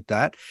things like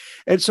that.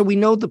 And so we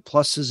know the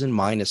pluses and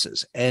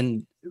minuses.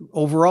 And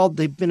overall,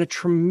 they've been a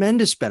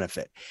tremendous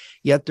benefit.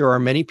 Yet there are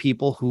many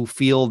people who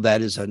feel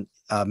that is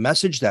a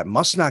message that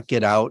must not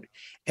get out,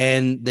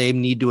 and they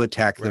need to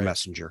attack the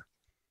messenger.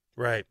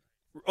 Right.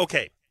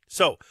 Okay.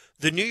 So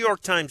the New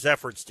York Times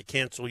efforts to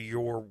cancel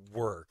your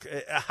work,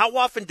 how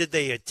often did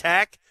they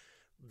attack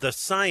the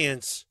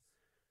science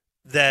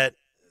that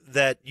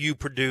you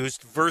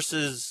produced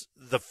versus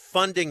the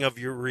funding of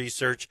your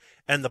research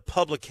and the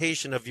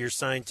publication of your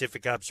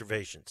scientific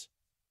observations?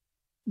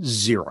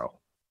 Zero.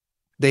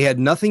 They had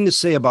nothing to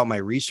say about my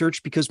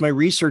research because my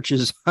research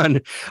is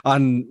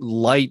on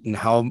light and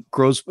how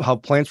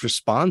plants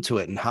respond to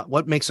it and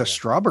what makes a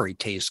strawberry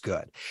taste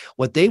good.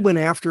 What they went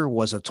after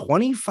was a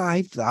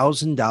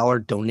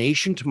 $25,000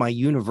 donation to my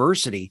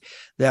university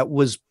that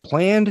was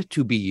planned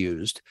to be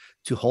used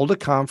to hold a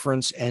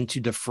conference and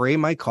to defray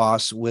my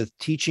costs with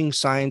teaching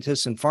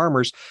scientists and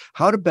farmers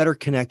how to better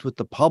connect with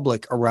the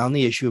public around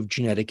the issue of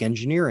genetic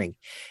engineering.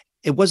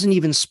 It wasn't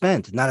even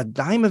spent. Not a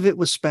dime of it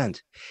was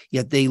spent.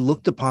 Yet they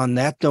looked upon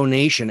that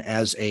donation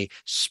as a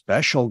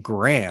special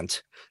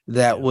grant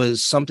that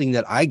was something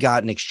that I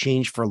got in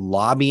exchange for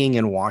lobbying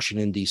in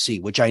Washington,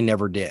 D.C., which I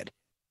never did.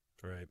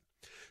 Right.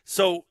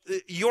 So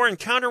your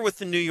encounter with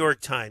the New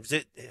York Times,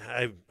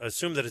 I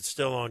assume that it's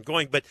still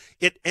ongoing, but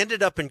it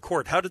ended up in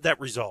court. How did that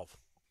resolve?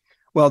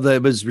 Well,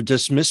 it was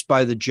dismissed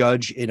by the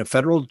judge in a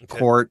federal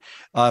court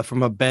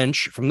from the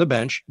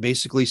bench,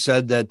 basically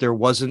said that there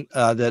wasn't,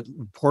 that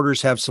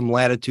reporters have some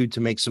latitude to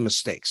make some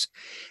mistakes.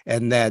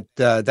 And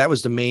that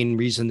was the main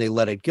reason they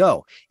let it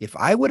go. If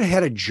I would have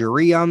had a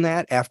jury on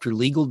that after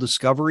legal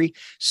discovery,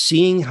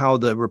 seeing how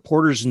the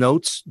reporter's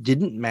notes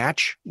didn't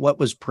match what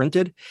was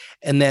printed,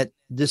 and that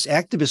this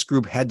activist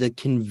group had to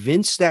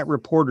convince that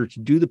reporter to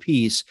do the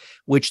piece,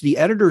 which the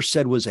editor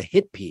said was a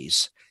hit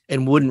piece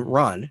and wouldn't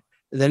run.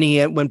 Then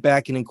he went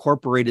back and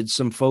incorporated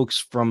some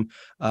folks from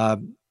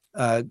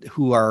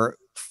who are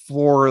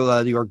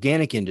for the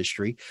organic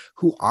industry,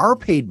 who are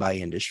paid by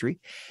industry,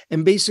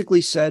 and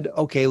basically said,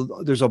 okay,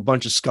 there's a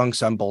bunch of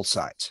skunks on both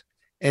sides,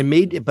 and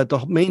but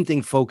the main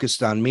thing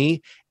focused on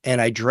me,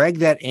 and I drag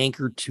that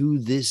anchor to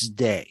this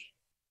day.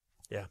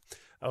 Yeah.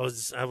 I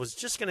was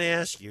just going to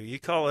ask you. You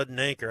call it an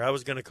anchor. I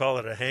was going to call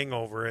it a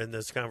hangover in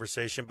this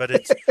conversation, but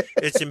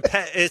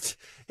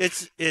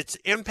it's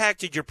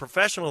impacted your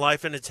professional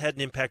life, and it's had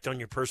an impact on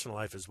your personal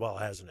life as well,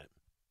 hasn't it?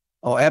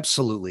 Oh,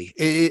 absolutely.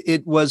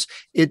 It was,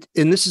 and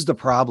this is the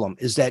problem,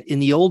 is that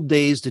in the old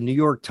days, the New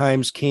York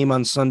Times came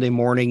on Sunday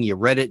morning, you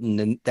read it, and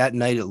then that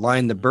night it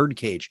lined the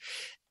birdcage.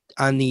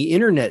 On the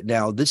internet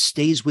now, this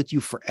stays with you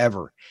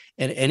forever.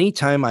 And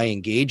anytime I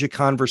engage a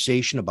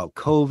conversation about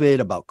COVID,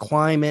 about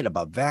climate,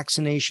 about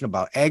vaccination,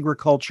 about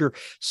agriculture,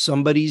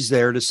 somebody's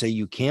there to say,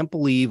 you can't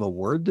believe a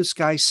word this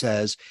guy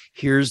says.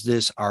 Here's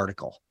this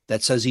article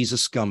that says he's a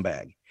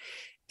scumbag.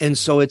 And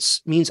so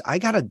it means I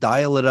got to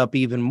dial it up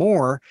even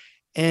more.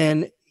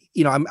 And,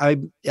 you know,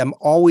 I'm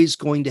always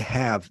going to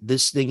have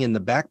this thing in the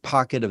back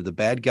pocket of the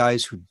bad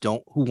guys who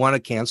want to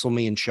cancel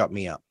me and shut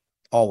me up.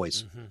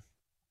 Always.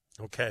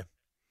 Mm-hmm. Okay.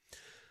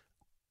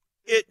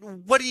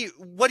 What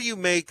do you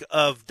make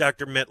of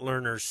Dr.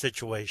 Mitloehner's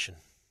situation?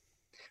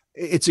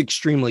 It's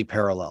extremely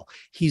parallel.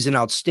 He's an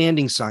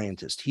outstanding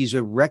scientist. He's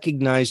a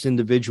recognized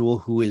individual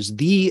who is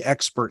the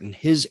expert in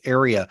his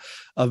area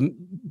of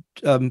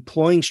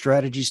employing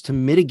strategies to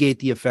mitigate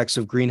the effects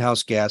of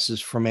greenhouse gases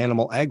from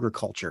animal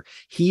agriculture.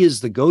 He is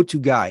the go-to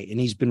guy, and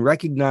he's been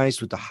recognized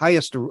with the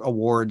highest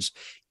awards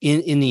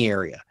in the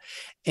area.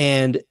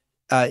 And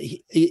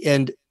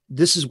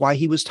this is why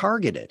he was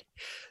targeted.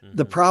 Mm-hmm.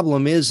 The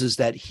problem is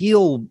that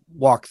he'll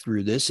walk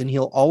through this and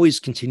he'll always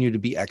continue to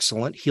be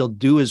excellent. He'll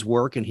do his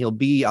work and he'll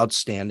be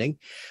outstanding,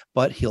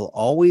 but he'll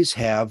always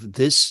have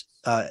this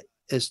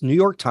New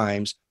York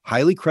Times,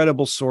 highly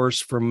credible source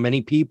for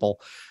many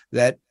people,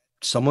 that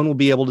someone will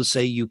be able to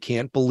say, you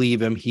can't believe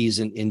him. He's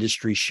an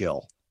industry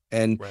shill.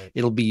 And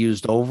It'll be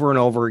used over and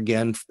over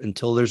again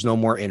until there's no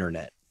more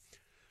internet.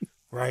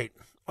 Right.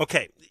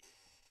 Okay.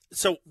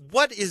 So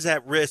what is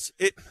at risk?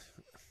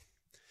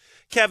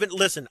 Kevin,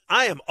 listen,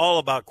 I am all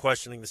about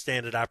questioning the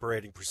standard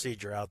operating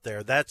procedure out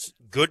there. That's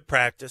good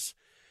practice,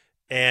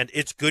 and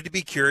it's good to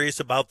be curious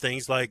about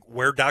things like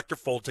where Dr.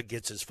 Folta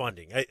gets his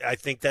funding. I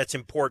think that's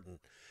important.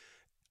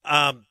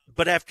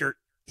 But after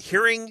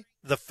hearing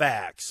the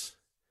facts,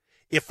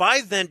 if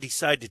I then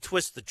decide to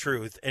twist the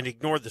truth and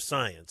ignore the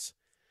science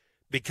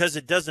because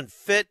it doesn't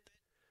fit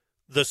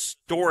the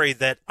story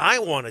that I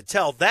want to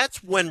tell,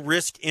 that's when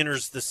risk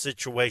enters the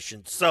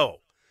situation. So,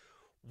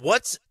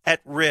 what's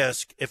at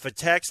risk if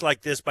attacks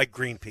like this by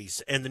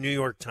Greenpeace and the New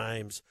York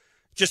Times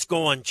just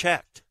go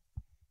unchecked?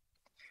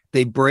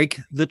 They break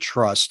the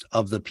trust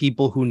of the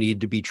people who need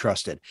to be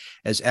trusted.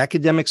 As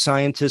academic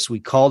scientists,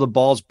 we call the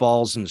balls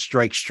balls and the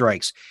strikes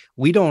strikes.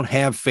 We don't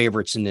have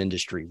favorites in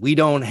industry. We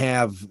don't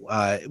have,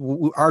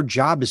 our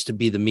job is to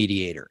be the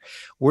mediator.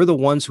 We're the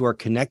ones who are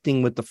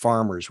connecting with the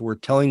farmers. We're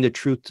telling the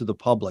truth to the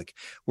public.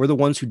 We're the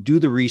ones who do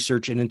the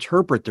research and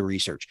interpret the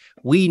research.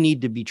 We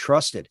need to be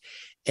trusted.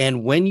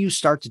 And when you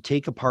start to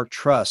take apart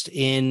trust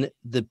in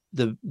the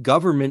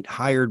government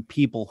hired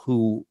people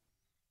who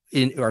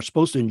are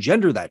supposed to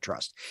engender that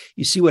trust,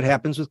 you see what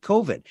happens with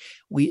COVID.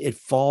 It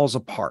falls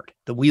apart.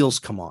 The wheels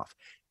come off.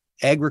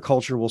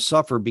 Agriculture will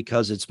suffer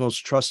because its most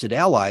trusted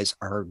allies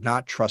are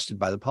not trusted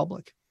by the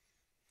public.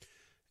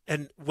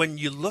 And when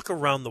you look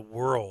around the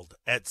world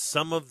at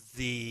some of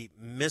the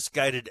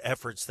misguided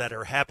efforts that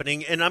are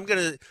happening, and I'm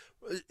going to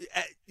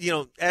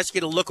ask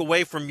you to look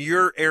away from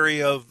your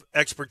area of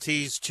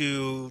expertise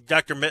to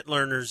Dr.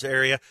 Mitloehner's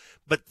area,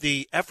 but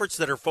the efforts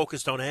that are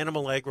focused on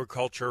animal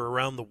agriculture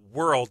around the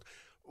world,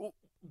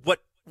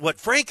 what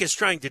Frank is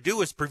trying to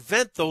do is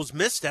prevent those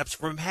missteps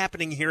from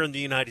happening here in the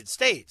United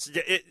States.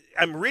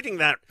 I'm reading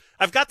that.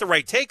 I've got the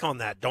right take on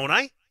that, don't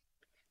I?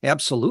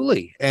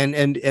 Absolutely.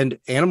 And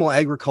animal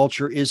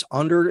agriculture is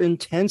under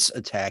intense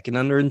attack and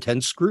under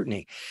intense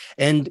scrutiny.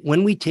 And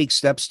when we take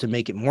steps to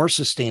make it more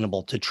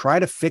sustainable, to try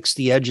to fix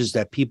the edges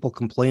that people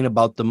complain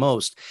about the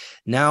most,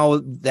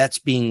 now that's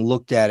being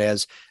looked at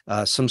as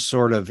some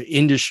sort of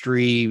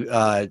industry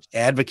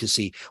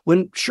advocacy,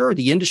 when sure,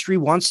 the industry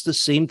wants the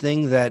same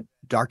thing that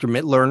Dr.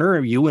 Mitloehner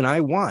or you and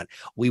I want.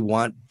 We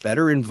want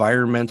better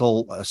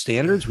environmental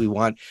standards. We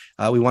want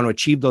to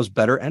achieve those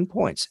better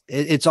endpoints.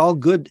 It's all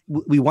good.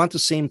 We want the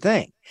same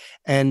thing.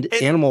 And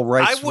animal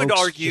rights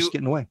just get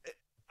in the way.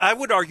 I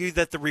would argue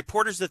that the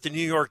reporters at the New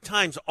York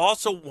Times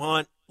also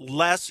want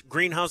less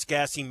greenhouse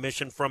gas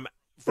emission from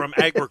from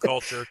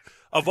agriculture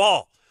of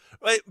all.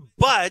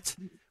 But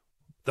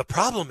the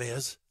problem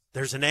is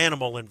there's an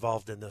animal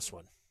involved in this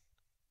one.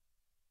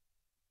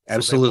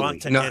 Absolutely. So they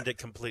want to end it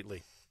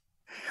completely.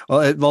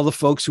 Well, the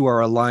folks who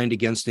are aligned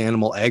against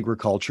animal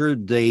agriculture,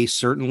 they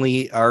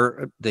certainly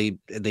are. They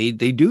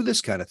do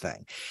this kind of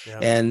thing, yeah.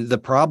 And the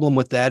problem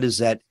with that is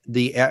that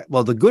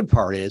the good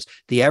part is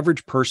the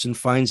average person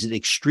finds it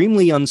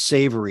extremely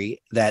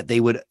unsavory that they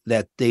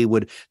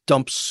would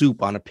dump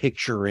soup on a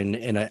picture in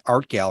an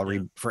art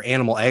gallery for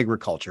animal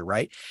agriculture.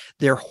 Right?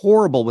 They're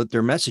horrible with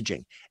their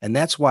messaging, and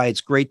that's why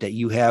it's great that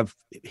you have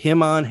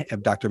him on,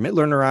 have Dr.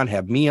 Mitloehner on,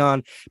 have me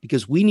on,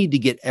 because we need to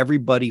get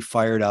everybody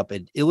fired up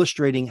and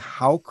illustrating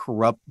how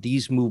corrupt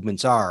these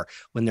movements are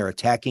when they're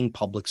attacking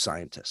public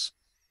scientists.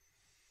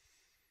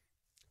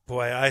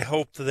 Boy, I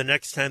hope the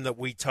next time that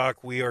we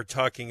talk, we are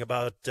talking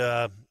about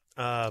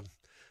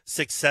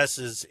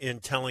successes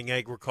in telling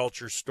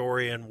agriculture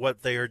story and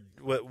what the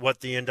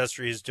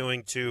industry is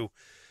doing to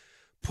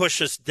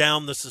push us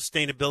down the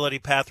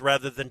sustainability path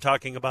rather than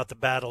talking about the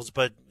battles.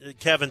 But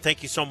Kevin,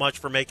 thank you so much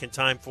for making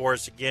time for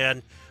us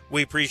again.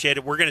 We appreciate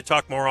it. We're going to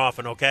talk more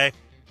often, okay?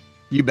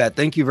 You bet.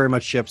 Thank you very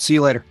much, Chip. See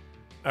you later.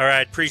 All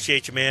right.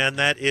 Appreciate you, man.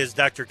 That is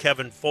Dr.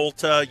 Kevin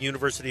Folta,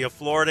 University of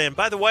Florida. And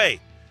by the way,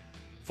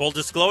 full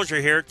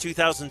disclosure here,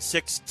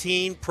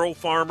 2016 Pro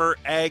Farmer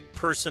Ag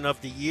Person of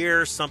the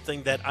Year,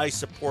 something that I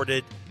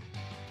supported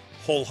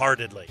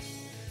wholeheartedly.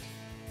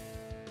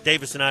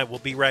 Davis and I will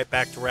be right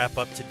back to wrap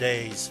up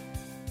today's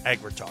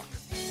AgriTalk.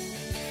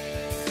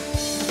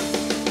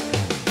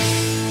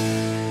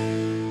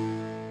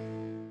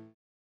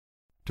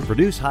 To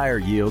produce higher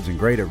yields and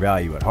greater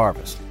value at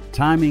harvest,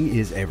 timing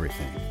is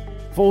everything.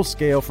 Full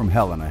Scale from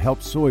Helena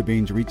helps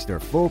soybeans reach their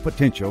full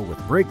potential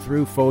with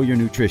breakthrough foliar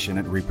nutrition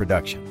and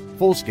reproduction.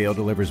 Full Scale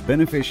delivers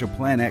beneficial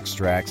plant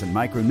extracts and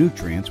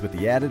micronutrients with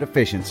the added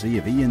efficiency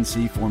of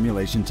ENC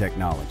formulation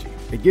technology.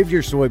 It gives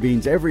your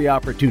soybeans every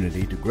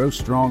opportunity to grow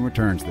strong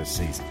returns this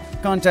season.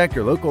 Contact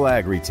your local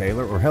ag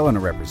retailer or Helena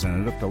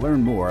representative to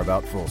learn more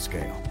about Full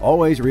Scale.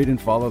 Always read and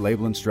follow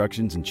label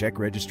instructions and check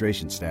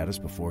registration status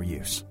before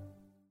use.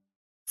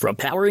 From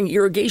powering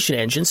irrigation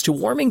engines to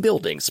warming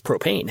buildings,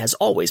 propane has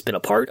always been a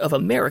part of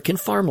American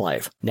farm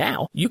life.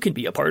 Now, you can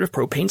be a part of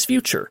propane's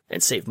future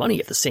and save money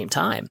at the same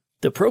time.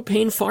 The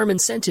Propane Farm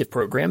Incentive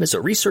Program is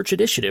a research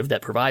initiative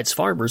that provides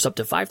farmers up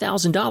to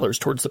 $5,000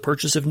 towards the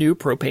purchase of new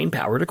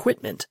propane-powered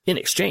equipment. In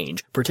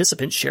exchange,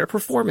 participants share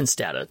performance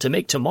data to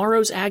make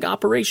tomorrow's ag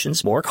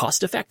operations more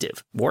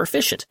cost-effective, more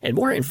efficient, and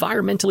more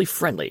environmentally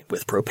friendly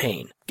with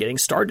propane. Getting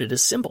started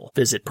is simple.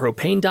 Visit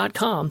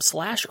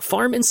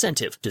propane.com/farm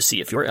incentive to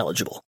see if you're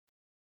eligible.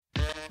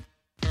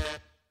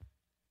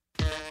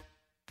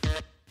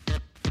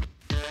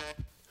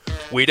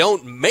 We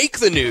don't make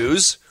the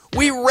news,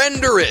 we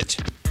render it.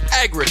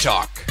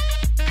 AgriTalk.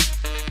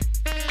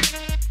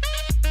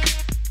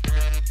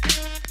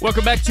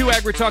 Welcome back to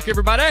AgriTalk,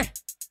 everybody.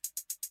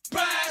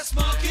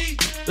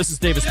 This is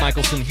Davis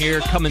Michelson here,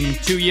 coming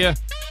to you.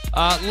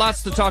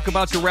 Lots to talk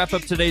about to wrap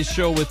up today's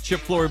show with Chip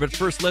Flory, but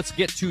first let's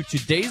get to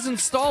today's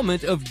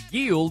installment of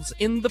Yields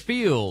in the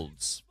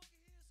Fields.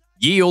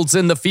 Yields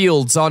in the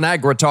Fields on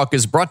AgriTalk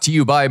is brought to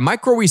you by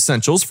Micro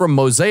Essentials from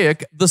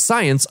Mosaic, the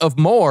science of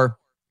more.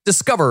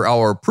 Discover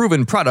our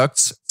proven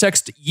products.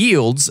 Text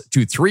YIELDS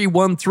to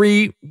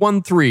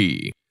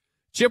 31313.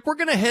 Chip, we're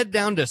going to head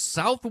down to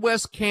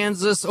southwest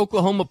Kansas,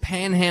 Oklahoma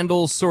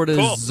Panhandle sort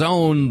of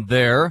zone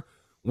there,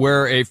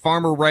 where a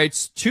farmer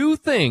writes, two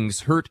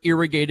things hurt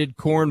irrigated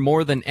corn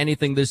more than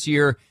anything this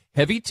year: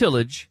 heavy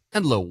tillage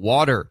and low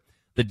water.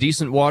 The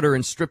decent water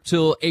and strip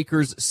till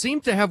acres seem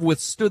to have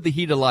withstood the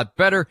heat a lot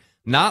better.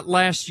 Not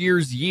last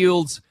year's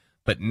yields,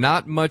 but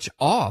not much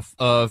off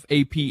of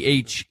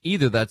APH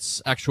either.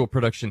 That's actual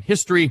production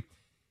history.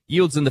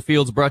 Yields in the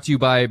Fields brought to you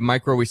by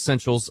Micro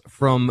Essentials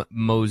from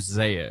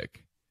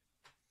Mosaic.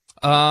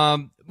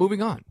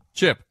 Moving on.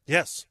 Chip.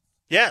 Yes.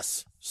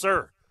 Yes,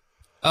 sir.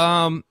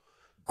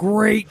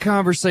 Great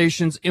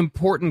conversations,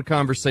 important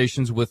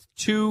conversations with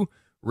two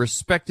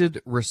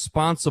respected,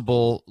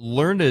 responsible,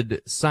 learned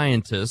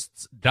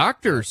scientists,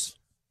 doctors,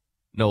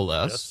 no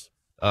less. Yes.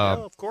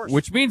 Well, of course.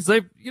 Which means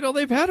they've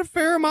had a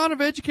fair amount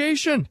of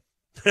education.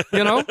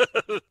 Yeah.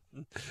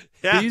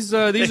 These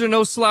are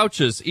no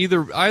slouches.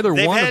 Either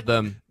one of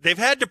them. They've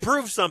had to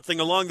prove something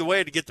along the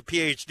way to get the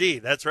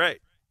PhD. That's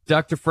right.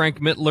 Dr. Frank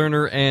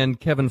Mitloehner and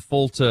Kevin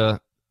Folta,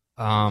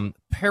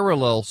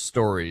 parallel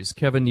stories.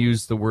 Kevin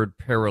used the word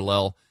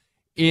parallel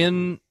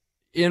in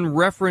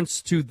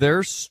reference to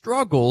their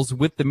struggles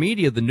with the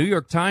media, the New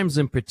York Times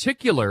in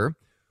particular,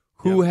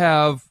 who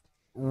have,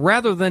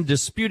 rather than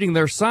disputing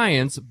their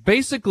science,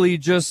 basically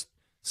just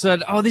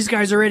said, "Oh, these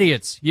guys are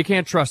idiots. You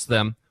can't trust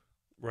them."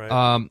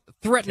 Right.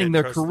 Threatening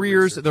their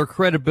careers, their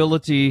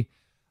credibility.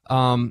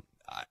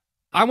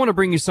 I want to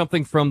bring you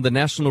something from the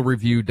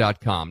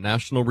nationalreview.com,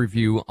 National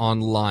Review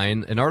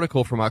Online, an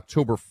article from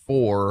October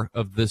 4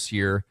 of this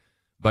year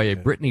by a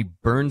Brittany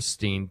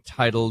Bernstein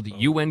titled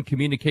UN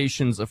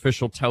Communications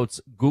Official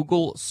Touts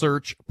Google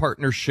Search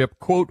Partnership,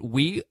 quote,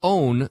 "We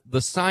Own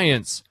the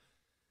Science."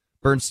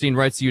 Bernstein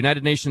writes, the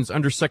United Nations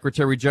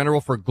Undersecretary General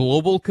for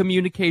Global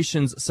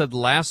Communications said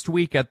last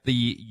week at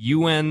the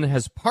UN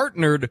has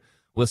partnered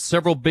with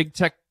several big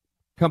tech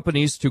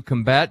companies to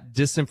combat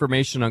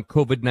disinformation on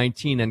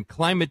COVID-19 and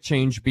climate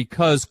change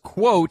because,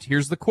 quote,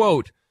 here's the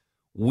quote,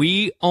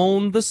 we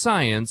own the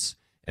science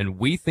and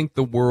we think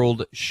the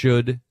world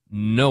should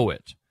know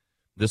it.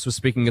 This was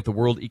speaking at the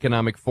World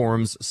Economic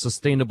Forum's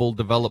Sustainable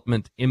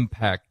Development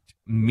Impact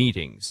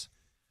meetings.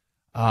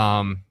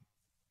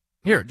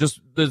 Here, just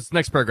this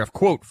next paragraph.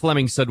 Quote,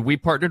 Fleming said, we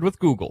partnered with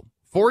Google.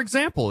 For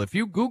example, if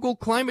you Google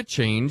climate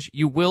change,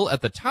 you will,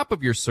 at the top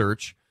of your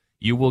search,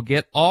 you will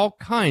get all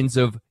kinds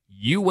of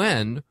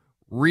UN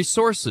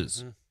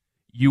resources.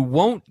 You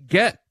won't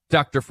get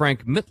Dr.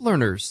 Frank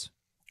Mitloehner's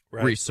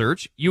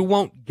research. You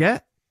won't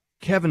get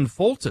Kevin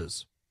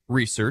Folta's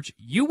research.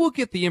 You will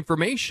get the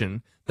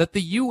information that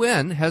the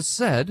UN has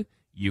said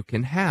you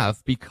can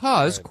have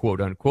because,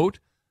 quote unquote,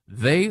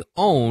 they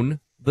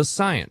own the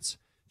science.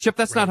 Chip,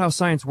 that's not how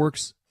science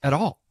works at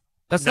all.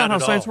 That's not how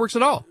science works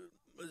at all.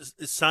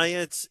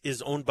 Science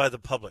is owned by the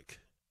public.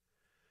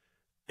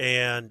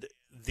 And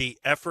the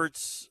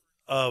efforts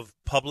of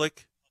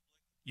public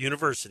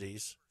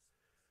universities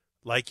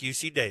like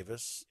UC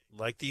Davis,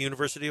 like the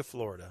University of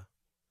Florida,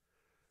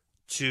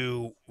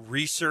 to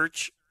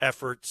research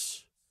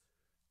efforts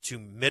to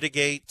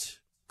mitigate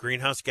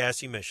greenhouse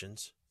gas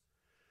emissions,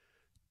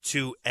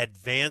 to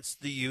advance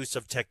the use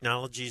of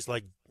technologies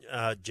like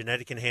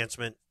genetic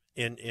enhancement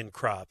in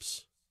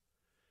crops,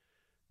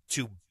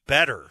 to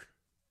better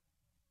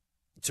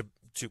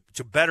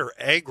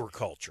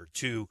agriculture,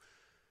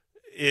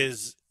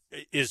 is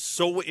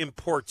so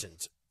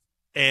important.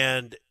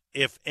 And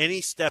if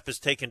any step is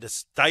taken to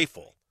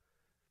stifle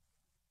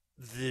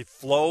the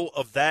flow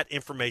of that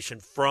information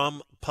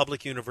from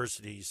public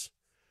universities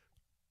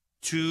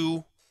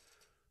to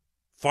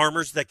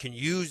farmers that can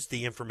use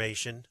the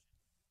information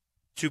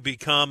to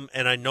become,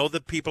 and I know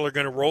that people are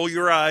going to roll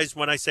your eyes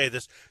when I say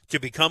this, to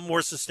become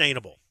more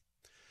sustainable.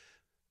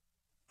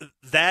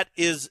 That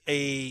is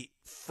a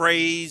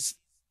phrase,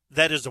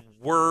 that is a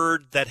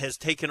word that has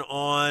taken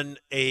on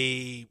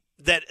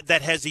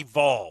that has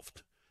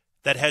evolved.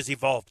 That has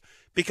evolved.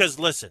 Because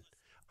listen,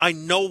 I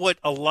know what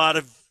a lot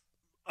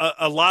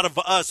of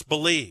us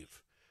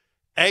believe.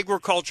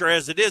 Agriculture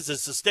as it is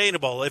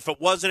sustainable. If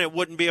it wasn't, it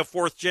wouldn't be a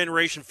 4th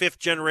generation, 5th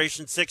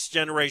generation, 6th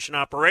generation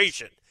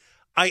operation.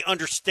 I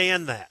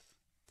understand that.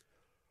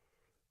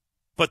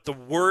 But the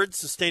word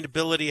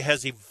sustainability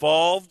has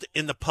evolved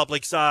in the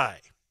public's eye.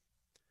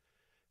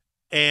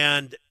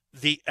 And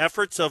the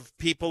efforts of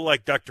people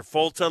like Dr.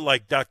 Folta,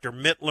 like Dr.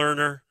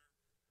 Mitloehner,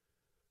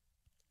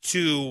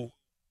 to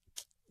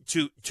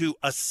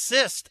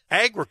assist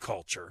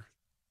agriculture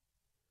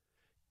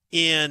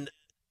in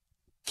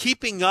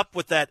keeping up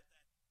with that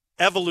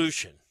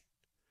evolution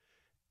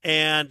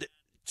and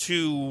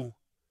to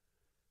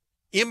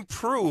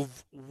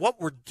improve what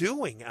we're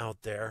doing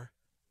out there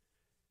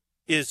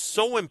is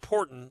so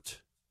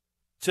important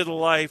to the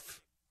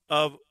life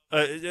of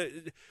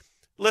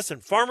listen,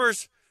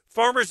 farmers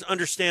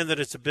understand that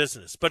it's a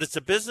business, but it's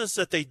a business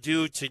that they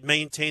do to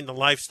maintain the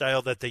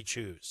lifestyle that they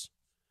choose.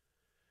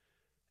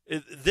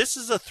 This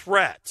is a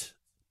threat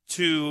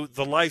to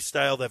the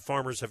lifestyle that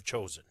farmers have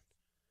chosen.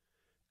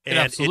 And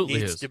it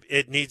absolutely is.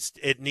 It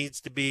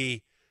needs to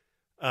be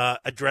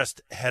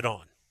addressed head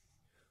on.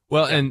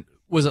 Well, and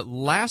was it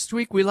last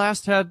week we've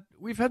had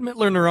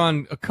Mitloehner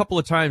on a couple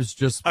of times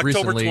just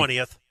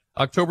recently.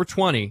 October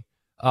 20.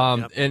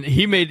 And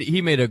he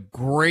made a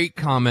great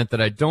comment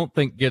that I don't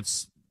think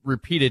gets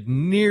repeated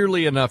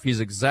nearly enough. He's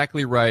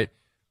exactly right.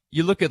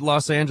 You look at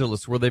Los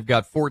Angeles where they've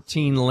got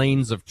 14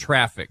 lanes of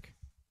traffic.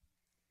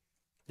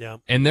 Yeah.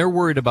 And they're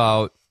worried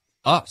about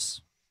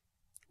us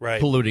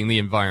polluting the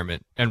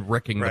environment and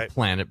wrecking the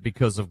planet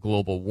because of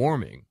global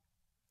warming.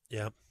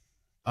 Yeah.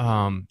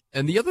 And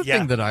the other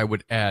thing that I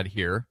would add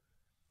here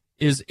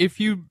is if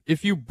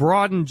you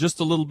broaden just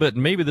a little bit,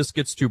 and maybe this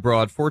gets too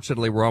broad,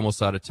 fortunately we're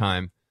almost out of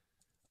time.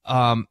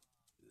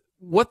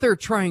 What they're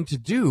trying to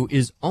do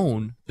is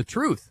own the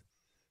truth.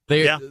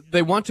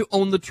 They want to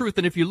own the truth.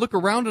 And if you look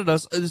around at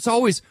us, it's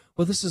always,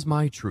 well, this is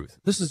my truth.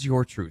 This is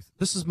your truth.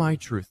 This is my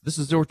truth. This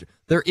is your truth.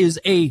 There is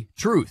a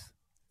truth.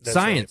 That's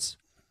Science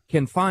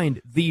can find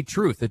the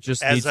truth. It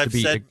just needs to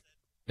be.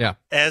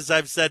 As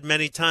I've said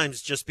many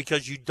times, just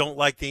because you don't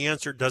like the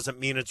answer doesn't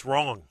mean it's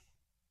wrong.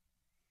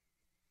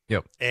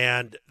 Yep.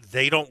 And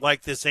they don't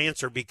like this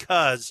answer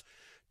because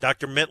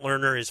Dr.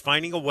 Mitloehner is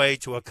finding a way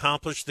to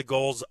accomplish the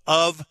goals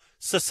of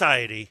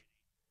society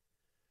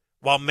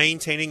while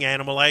maintaining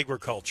animal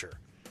agriculture.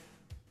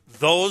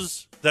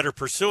 Those that are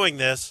pursuing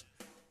this,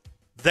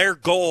 their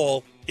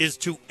goal is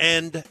to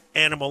end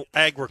animal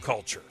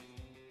agriculture.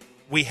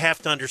 We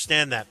have to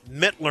understand that.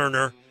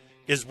 Mitloehner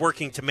is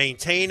working to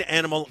maintain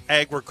animal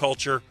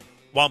agriculture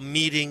while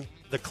meeting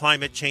the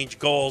climate change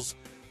goals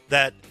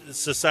that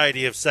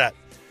society have set.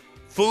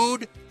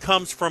 Food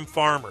comes from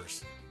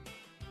farmers.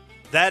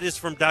 That is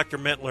from Dr.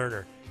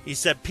 Mitloehner. He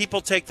said,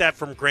 people take that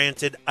for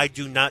granted. I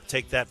do not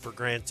take that for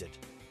granted.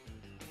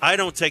 I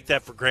don't take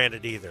that for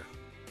granted either.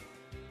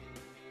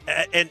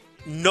 And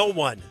no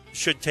one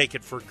should take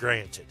it for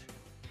granted.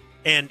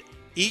 And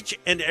each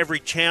and every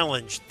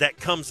challenge that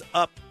comes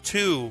up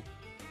to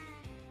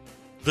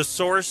the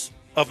source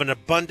of an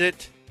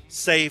abundant,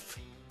 safe,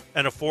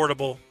 and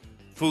affordable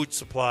food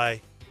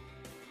supply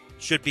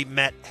should be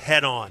met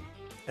head on.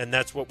 And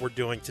that's what we're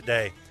doing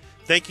today.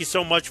 Thank you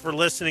so much for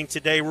listening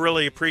today.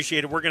 Really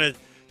appreciate it. We're going to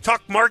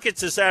talk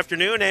markets this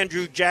afternoon.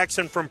 Andrew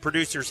Jackson from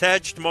Producers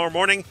Hedge. Tomorrow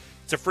morning,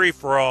 it's a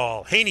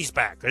free-for-all. Haney's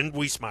back and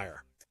Wiesmeyer.